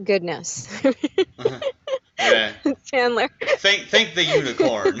goodness. Yeah. Chandler. Thank the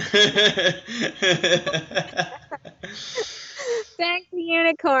unicorn. Thank the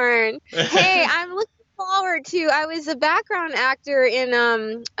unicorn. Hey, I'm looking forward to. I was a background actor in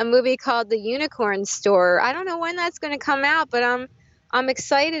a movie called The Unicorn Store. I don't know when that's going to come out, but I'm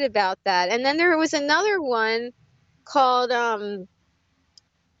excited about that. And then there was another one called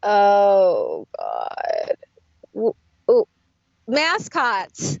oh God,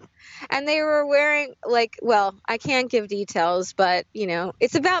 Mascots. And they were wearing, like, well, I can't give details, but,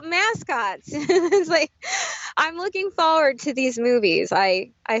 it's about mascots. It's like, I'm looking forward to these movies.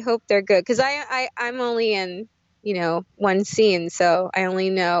 I hope they're good, because I'm only in, one scene, so I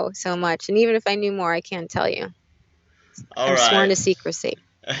only know so much. And even if I knew more, I can't tell you. I'm sworn to secrecy.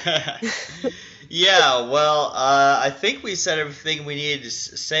 Yeah, well, I think we said everything we needed to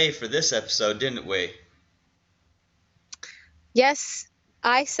say for this episode, didn't we? Yes,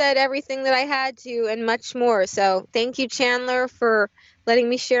 I said everything that I had to and much more. So thank you, Chandler, for letting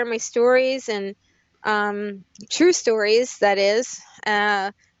me share my stories and true stories, that is.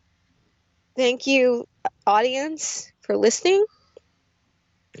 Thank you, audience, for listening.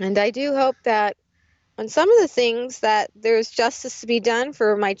 And I do hope that on some of the things that there's justice to be done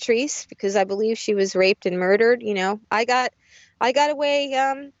for my Treese, because I believe she was raped and murdered. I got away.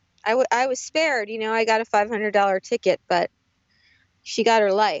 I was spared. I got a $500 ticket, but she got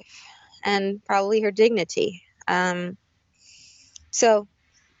her life and probably her dignity. So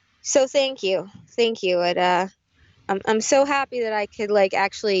thank you. I'm so happy that I could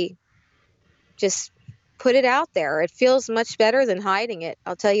actually just put it out there. It feels much better than hiding it.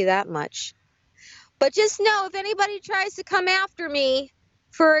 I'll tell you that much. But just know, if anybody tries to come after me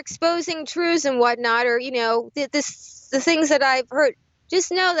for exposing truths and whatnot, or the things that I've heard,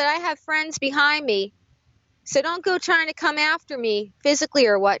 just know that I have friends behind me. So don't go trying to come after me physically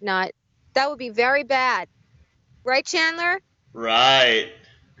or whatnot. That would be very bad. Right, Chandler? Right.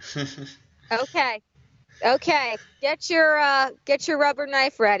 Okay. Get your rubber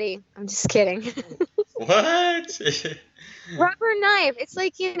knife ready. I'm just kidding. What? Rubber knife. It's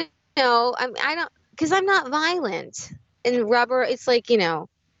like, I don't, because I'm not violent. And rubber, it's like,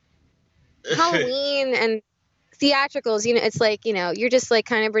 Halloween and theatricals, it's like, you're just like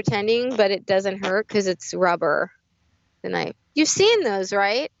kind of pretending, but it doesn't hurt because it's rubber. The knife. You've seen those,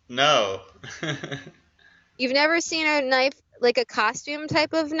 right? No. You've never seen a knife, like a costume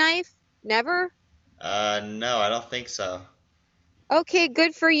type of knife? Never? No, I don't think so. Okay,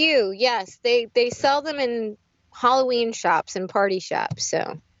 good for you. Yes, they sell them in Halloween shops and party shops,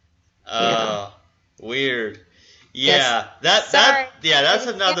 so. Oh, weird. Yeah, yes. that's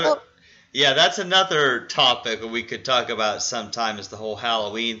another topic we could talk about sometime, is the whole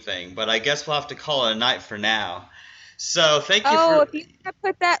Halloween thing, but I guess we'll have to call it a night for now. So thank you for... if you want to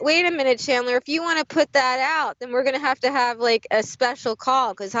put that... Wait a minute, Chandler. If you want to put that out, then we're going to have like a special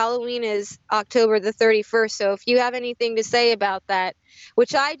call, because Halloween is October the 31st. So if you have anything to say about that,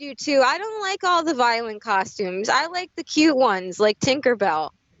 which I do too. I don't like all the violent costumes. I like the cute ones, like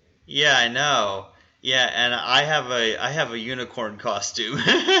Tinkerbell. Yeah, I know. Yeah, and I have a unicorn costume.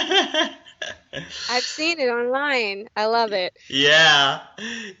 I've seen it online. I love it. Yeah.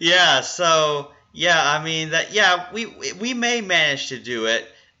 Yeah, so... Yeah, I mean we may manage to do it.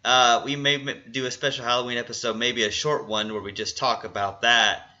 We may do a special Halloween episode, maybe a short one where we just talk about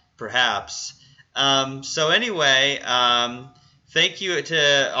that, perhaps. So anyway, thank you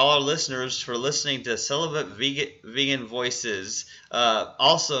to all our listeners for listening to Celibate Vegan Voices,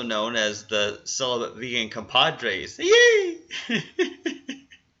 also known as the Celibate Vegan Compadres. Yay!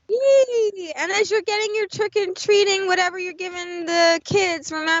 Yay! And as you're getting your trick-and-treating, whatever you're giving the kids,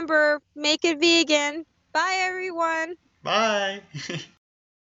 remember, make it vegan. Bye, everyone. Bye.